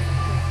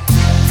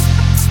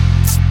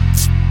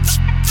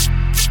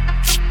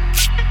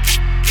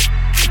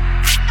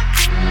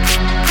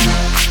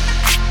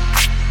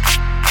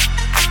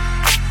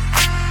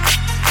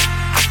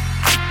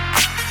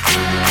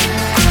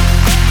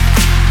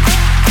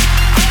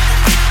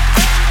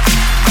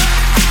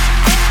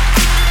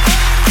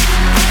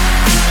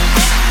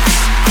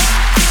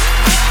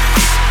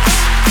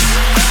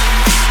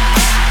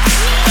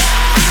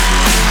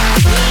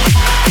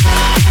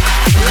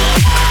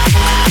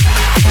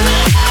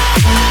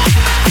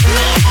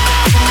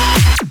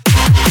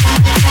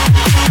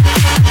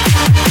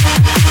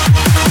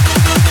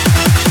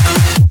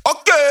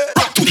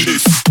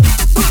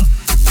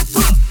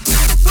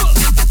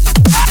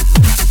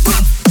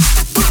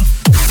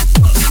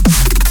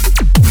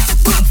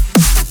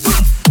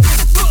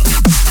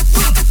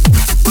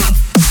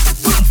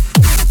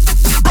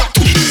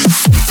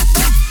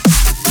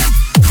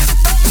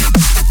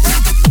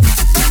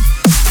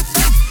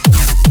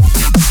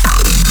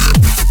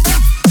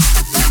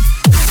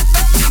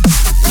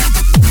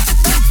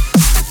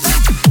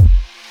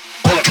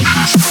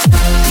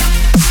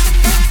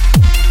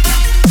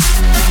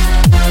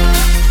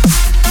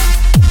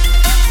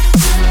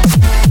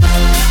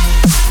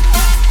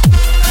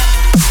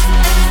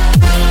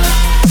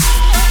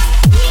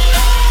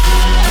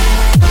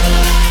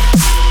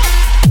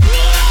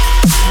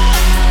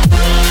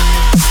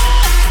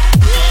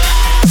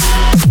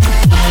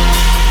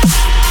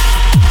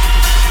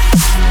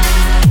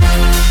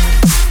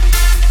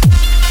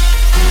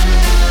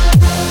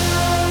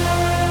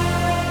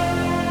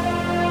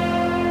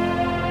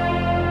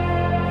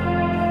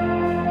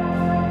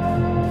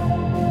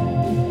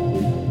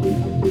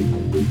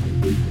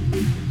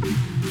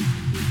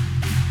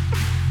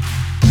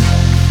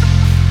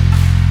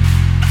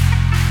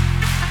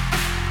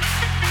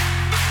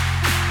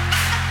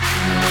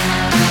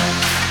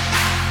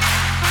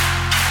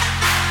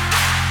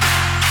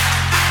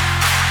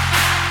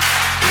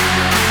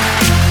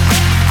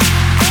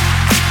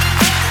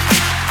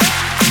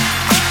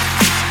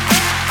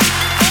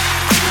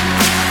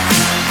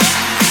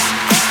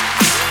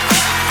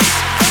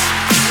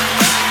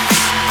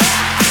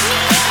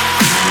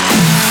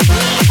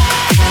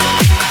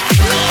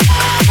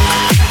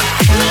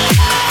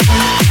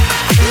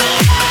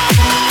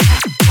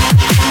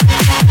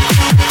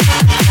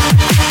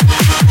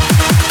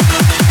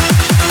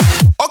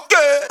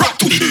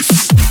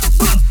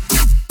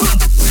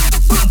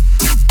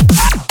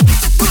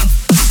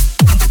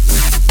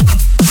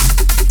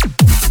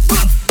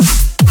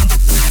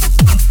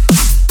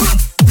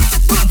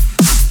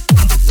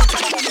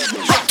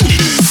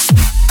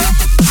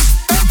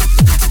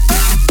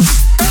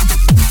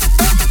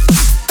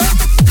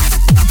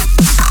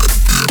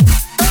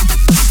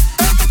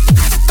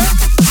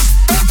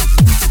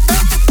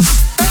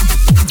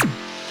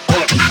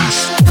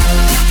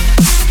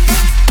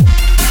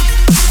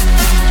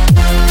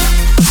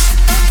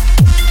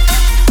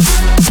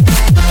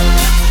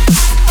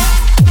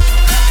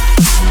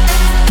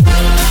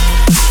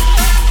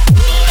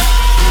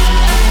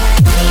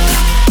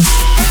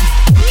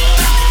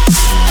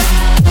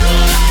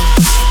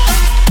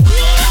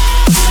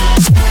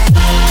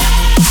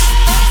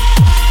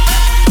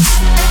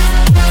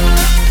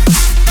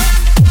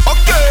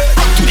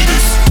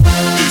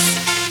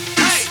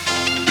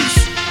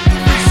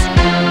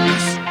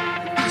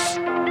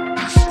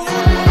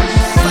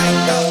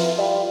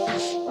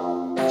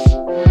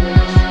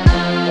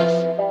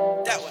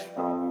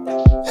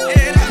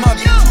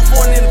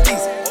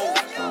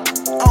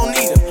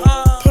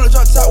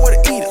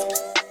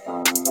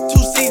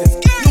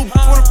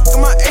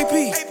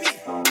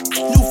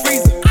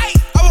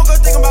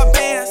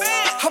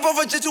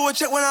 a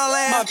check when I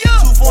land. My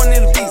 2 4 2-4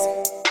 in the visa.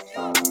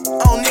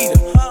 I don't need her.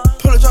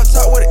 Pull a drop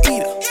top with a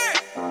eater.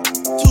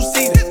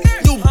 2-seater.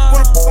 New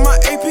wanna f my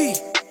AP.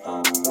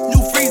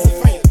 New freezer.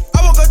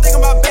 I woke up thinking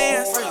about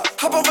bands.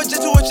 Hop off a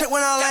jet to a check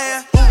when I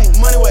land. Ooh,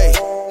 money way.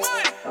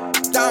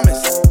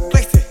 Diamonds.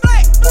 Flexing.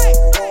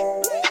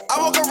 I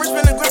woke up rich,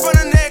 spin a grip on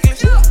a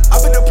necklace. I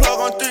put the plug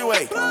on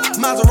 3-way.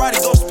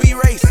 Maserati go speed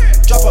race.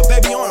 Drop a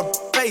baby on her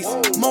face.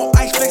 More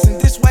ice flexing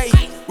this way.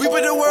 We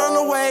put the world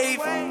on the wave.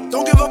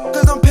 Don't give up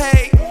cause I'm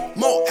paid.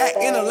 More act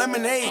in a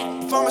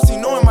lemonade. Pharmacy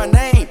knowing my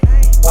name.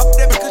 Up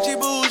there because she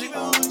bougie.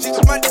 She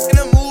took my dick in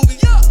a movie.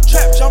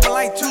 Trap jumping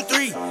like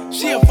 2-3.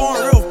 She a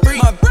foreign real free.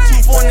 My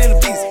 2-4 in the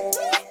visa.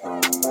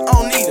 I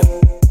don't need her.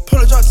 Pull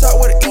a drop top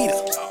with a eater.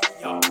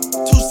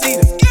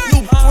 2-seater.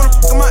 New wanna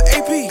f my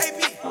AP.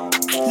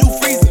 New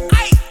freezer.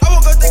 I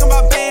woke up thinking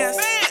about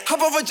bands. Hop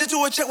off a jet to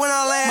a check when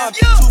I land. My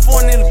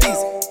 2-4 in the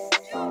visa.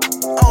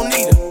 I don't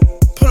need her.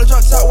 Pull a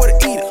drop top with a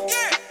eater.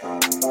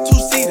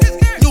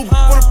 2-seater. New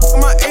wanna f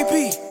my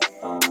AP.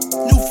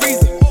 New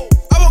freezer.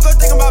 I woke up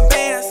thinking about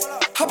bands.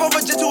 Hop off a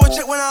jet to a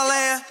check when I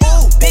land.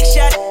 Ooh, big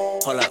shot.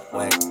 Hold up,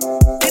 wait.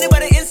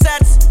 Anybody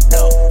insides?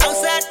 No.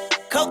 Outside,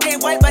 cocaine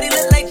white body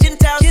look like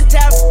Gentiles.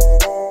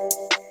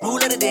 Rule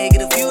of the day,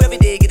 get a view every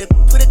day, get a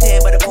put a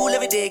tan by the pool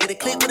every day, get a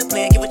click with a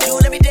plan, give a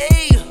jewel every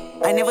day.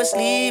 I never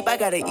sleep, I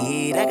gotta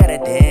eat, I gotta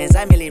dance.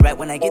 I merely rap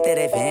when I get that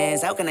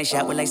advance. How can I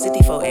shop with like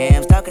 64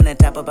 amps? Talking on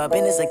top about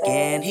business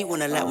again. He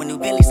want a lot with new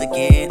Billies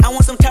again. I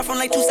want some top from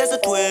like 2 sets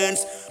of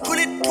twins.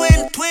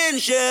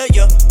 Twins, yeah,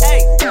 yeah.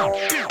 Hey,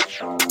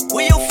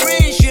 where your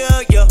friends,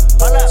 yeah, yeah.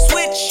 Hold up,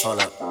 switch. Hold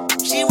up.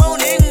 She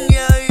won't in,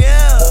 yeah,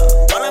 yeah.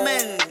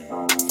 Parliament,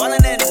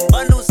 falling in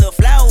bundles of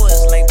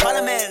flowers like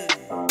Parliament.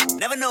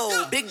 Never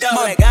know, big dog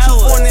my like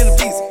ours. 2-4 in the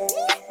visa.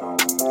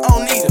 I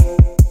don't need her.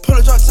 Pull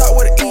a drop top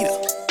with a eater.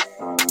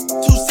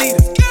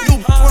 2-seater.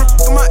 New wanna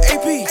f my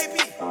AP.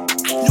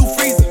 New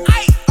freezer.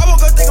 I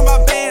woke up thinking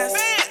about bands.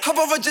 Hop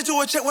off a jet to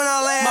a check when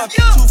I land. My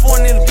 2-4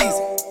 in the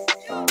visa.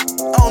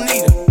 I don't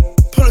need her.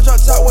 Pull a drop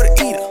top with a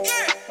eater.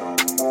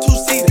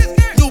 2-seater.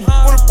 New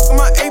wanna f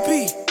my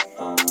AP.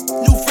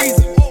 New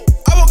freezer.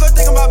 I woke up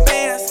thinking about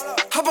bands.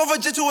 Hop off a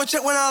jet to a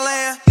check when I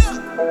land.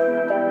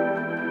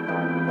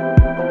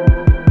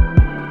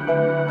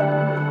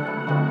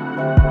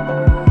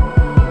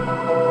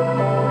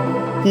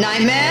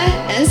 Nightmare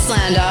and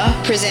Slander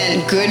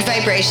present Good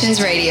Vibrations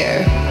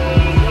Radio.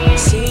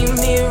 See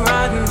me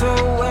riding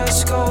the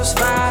West Coast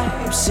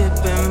vibe,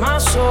 sipping my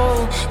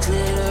soul,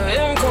 glitter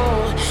and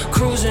gold,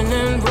 cruising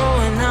and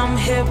rolling, I'm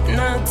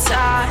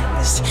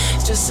hypnotized,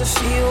 just to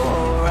feel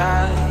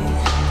alright.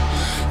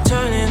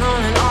 Turning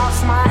on and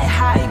off my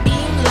high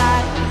beam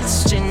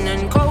lights, gin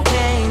and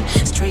cocaine,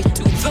 straight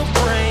through the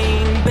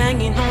brain,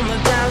 banging on the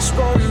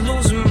dashboard,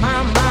 losing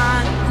my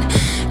mind,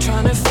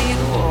 trying to feel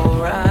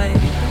alright.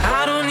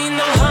 I don't need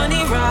no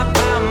honey right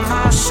by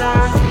my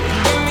side.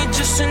 Give me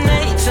just an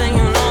anything,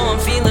 you know I'm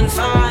feeling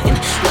fine.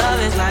 Love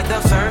is like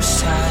the first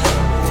time.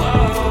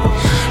 Whoa.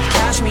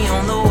 Catch me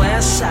on the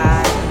west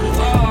side.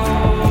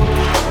 Whoa.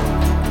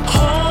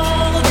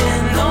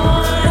 Holding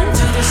on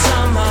to the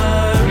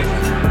summer,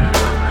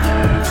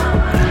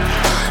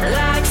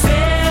 like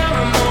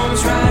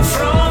pheromones right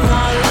from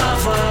a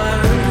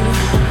lover.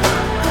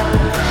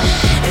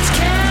 It's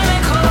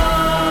chemical.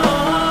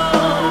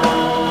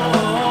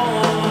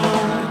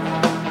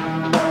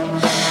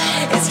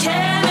 It's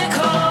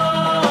chemical.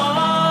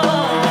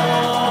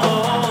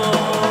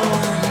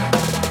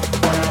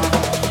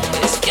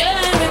 It's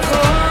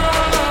chemical.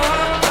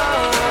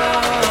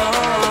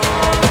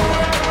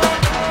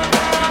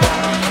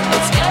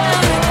 It's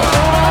chemical.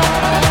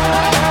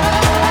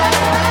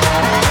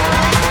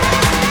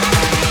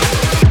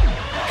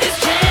 It's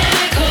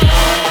chemical.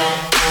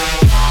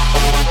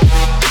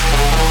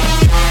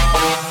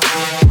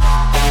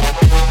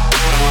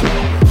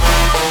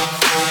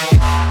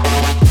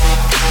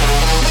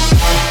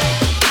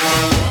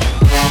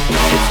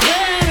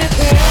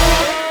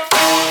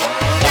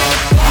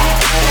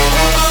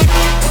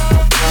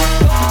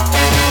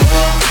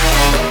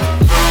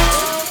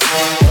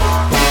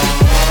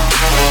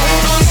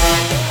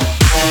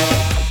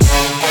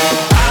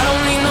 I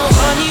don't need no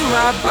honey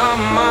right by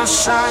my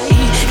side.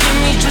 Give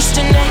me just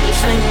an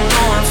anything, you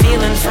know I'm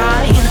feeling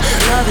fine.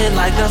 Love it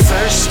like the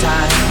first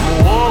time.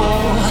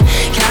 Whoa,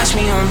 catch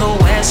me on the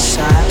west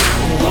side.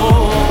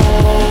 Whoa,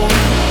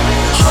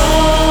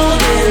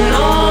 holding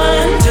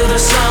on to the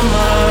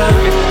summer,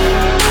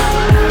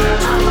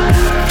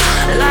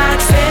 like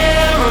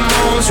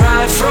pheromones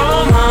right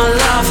from a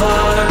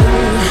lover.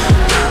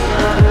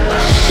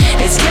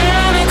 It's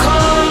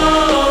chemical.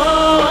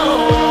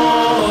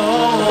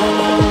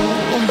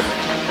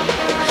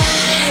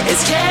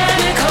 It's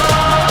chemical.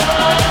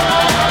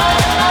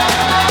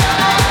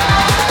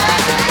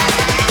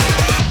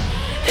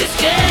 It's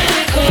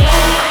chemical.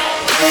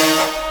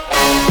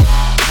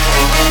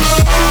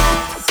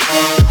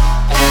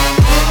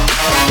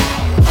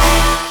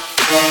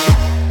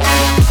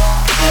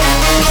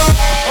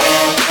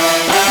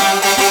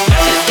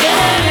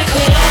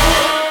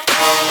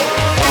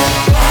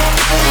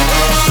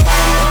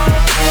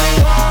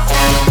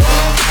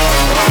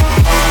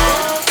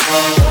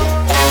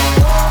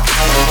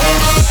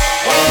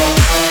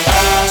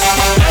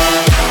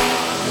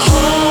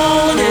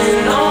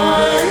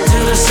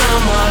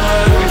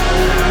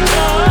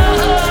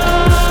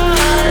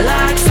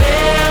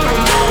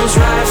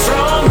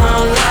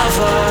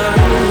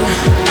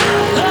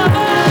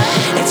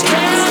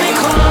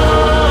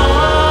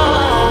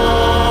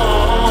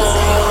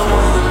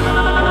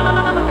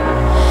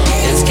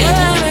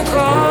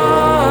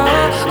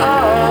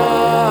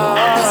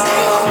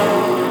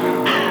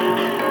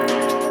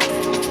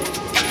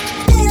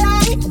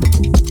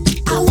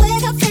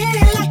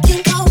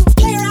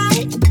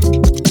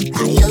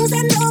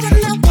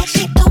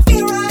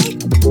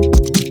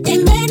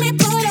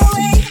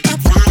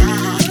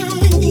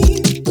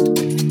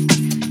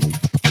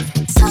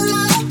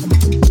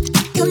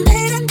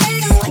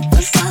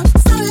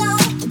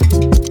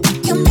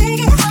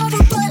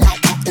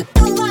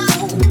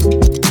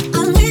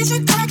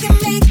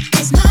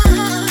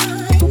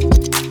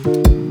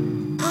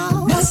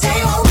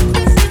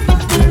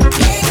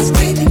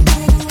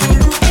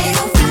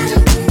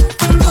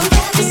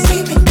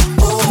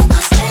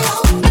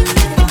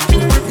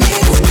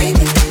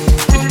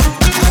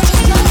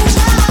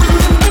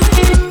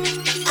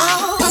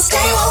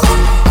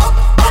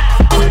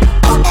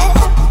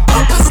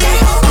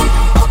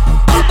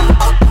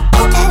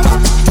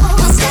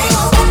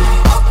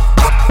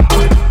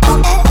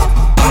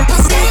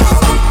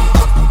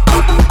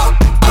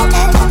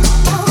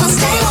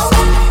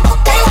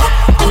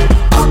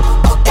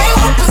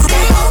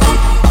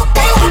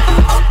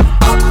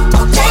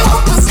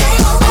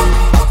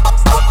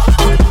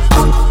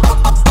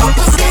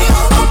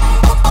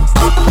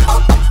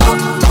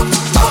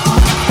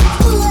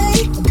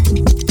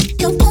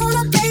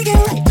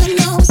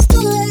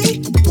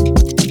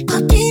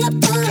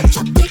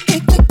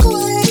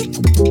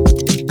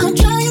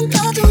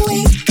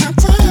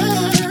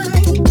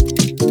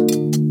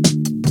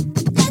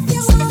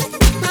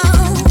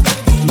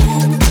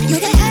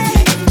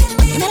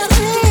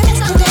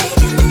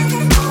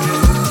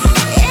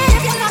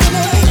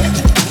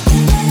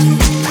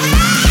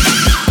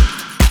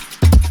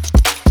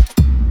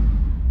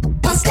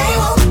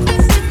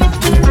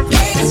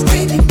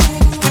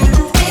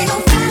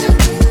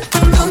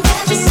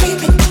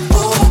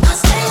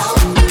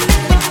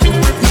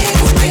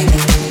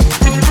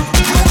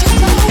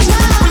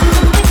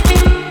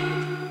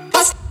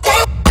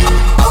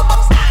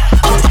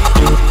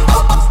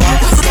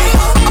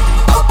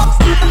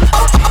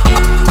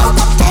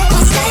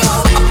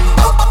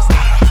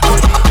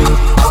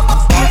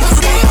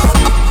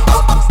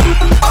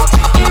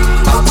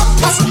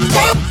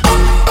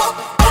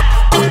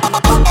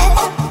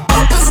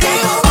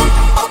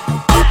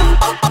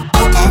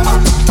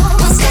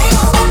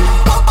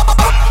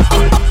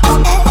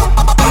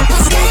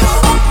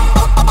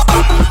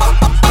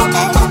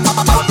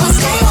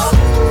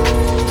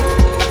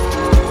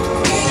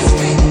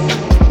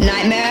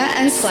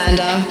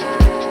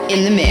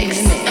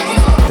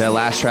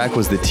 track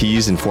was the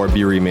Teased and 4B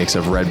remix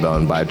of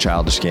Redbone by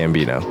Childish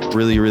Gambino.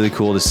 Really, really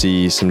cool to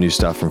see some new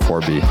stuff from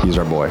 4B. He's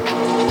our boy.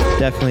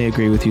 Definitely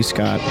agree with you,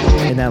 Scott.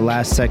 In that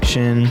last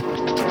section,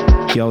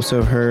 you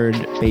also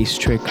heard Bass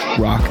Trick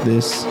rock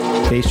this.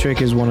 Bass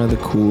Trick is one of the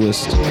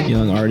coolest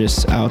young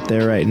artists out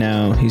there right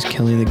now. He's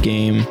killing the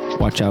game.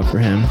 Watch out for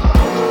him.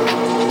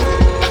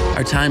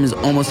 Our time is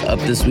almost up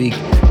this week,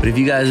 but if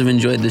you guys have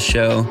enjoyed the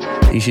show,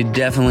 you should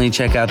definitely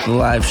check out the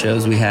live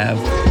shows we have.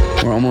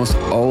 We're almost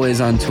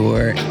always on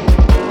tour.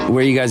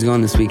 Where are you guys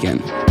going this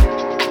weekend?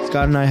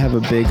 Scott and I have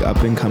a big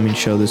up-and-coming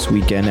show this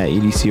weekend at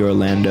EDC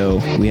Orlando.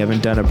 We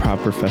haven't done a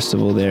proper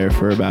festival there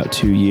for about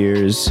 2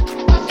 years,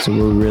 so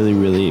we're really,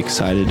 really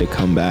excited to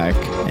come back,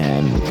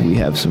 and we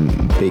have some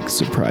big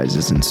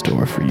surprises in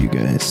store for you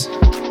guys.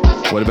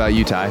 What about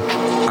you, Ty?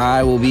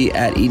 I will be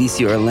at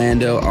EDC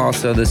Orlando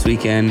also this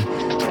weekend,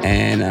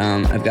 and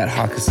I've got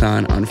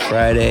Hakkasan on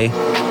Friday,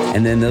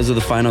 and then those are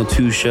the final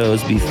 2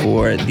 shows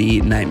before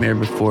the Nightmare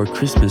Before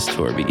Christmas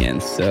tour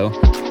begins. So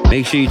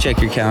make sure you check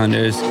your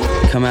calendars.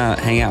 Come out,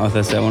 hang out with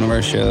us at one of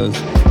our shows.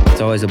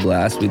 It's always a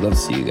blast. We'd love to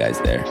see you guys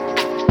there.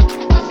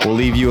 We'll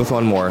leave you with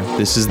one more.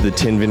 This is the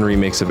Tinvin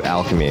remix of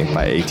Alchemy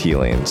by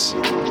AT-Lanes.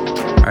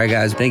 All right,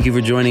 guys, thank you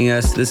for joining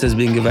us. This has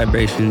been Good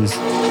Vibrations.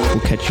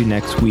 We'll catch you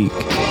next week,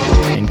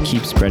 and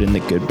keep spreading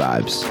the good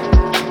vibes.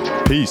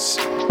 Peace.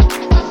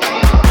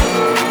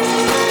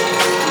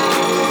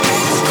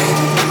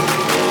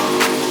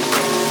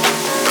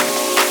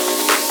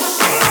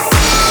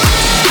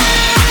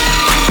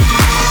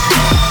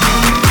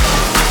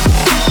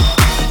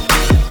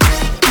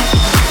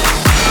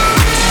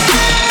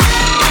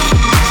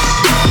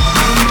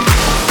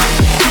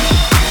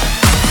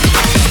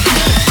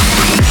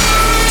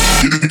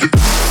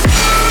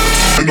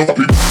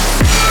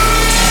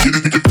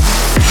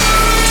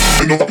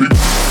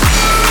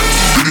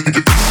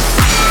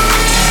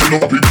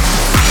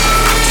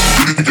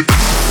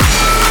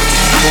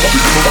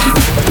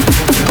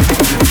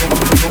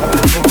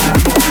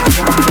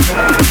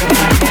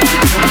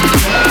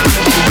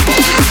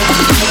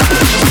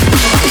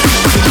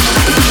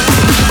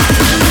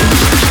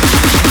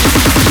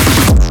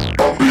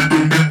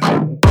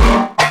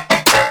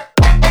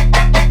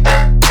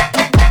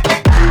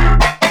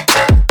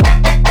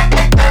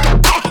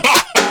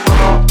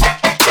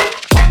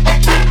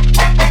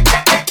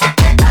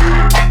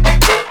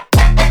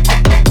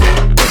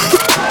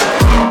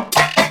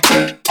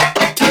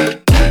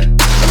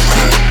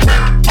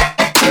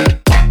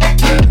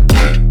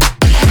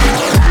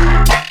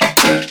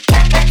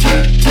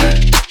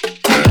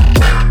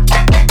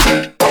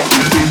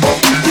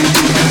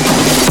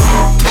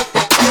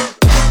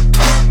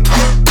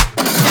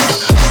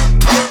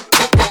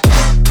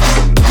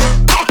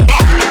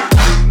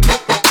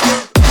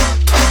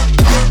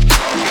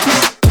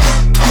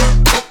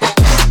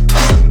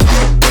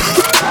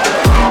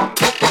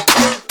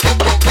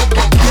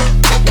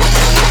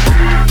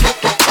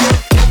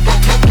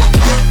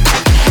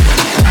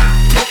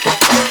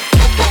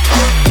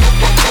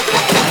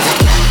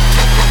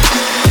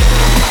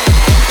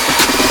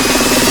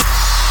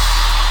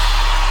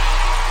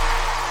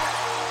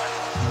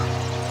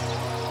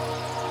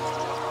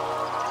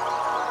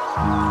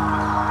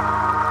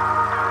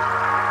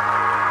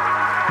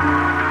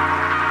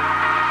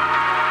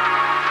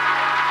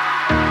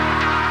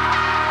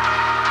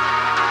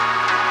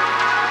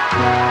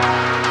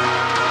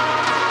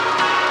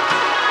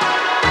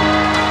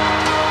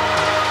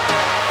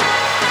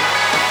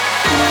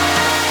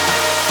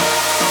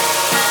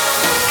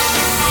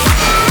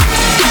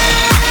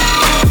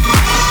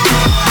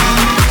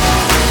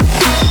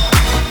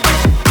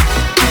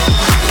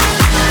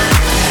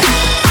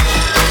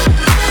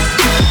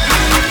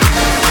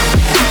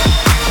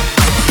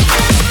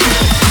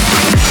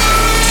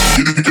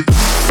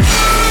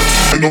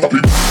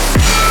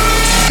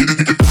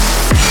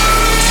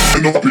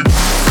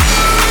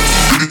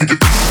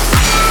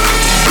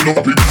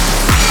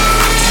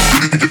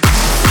 Get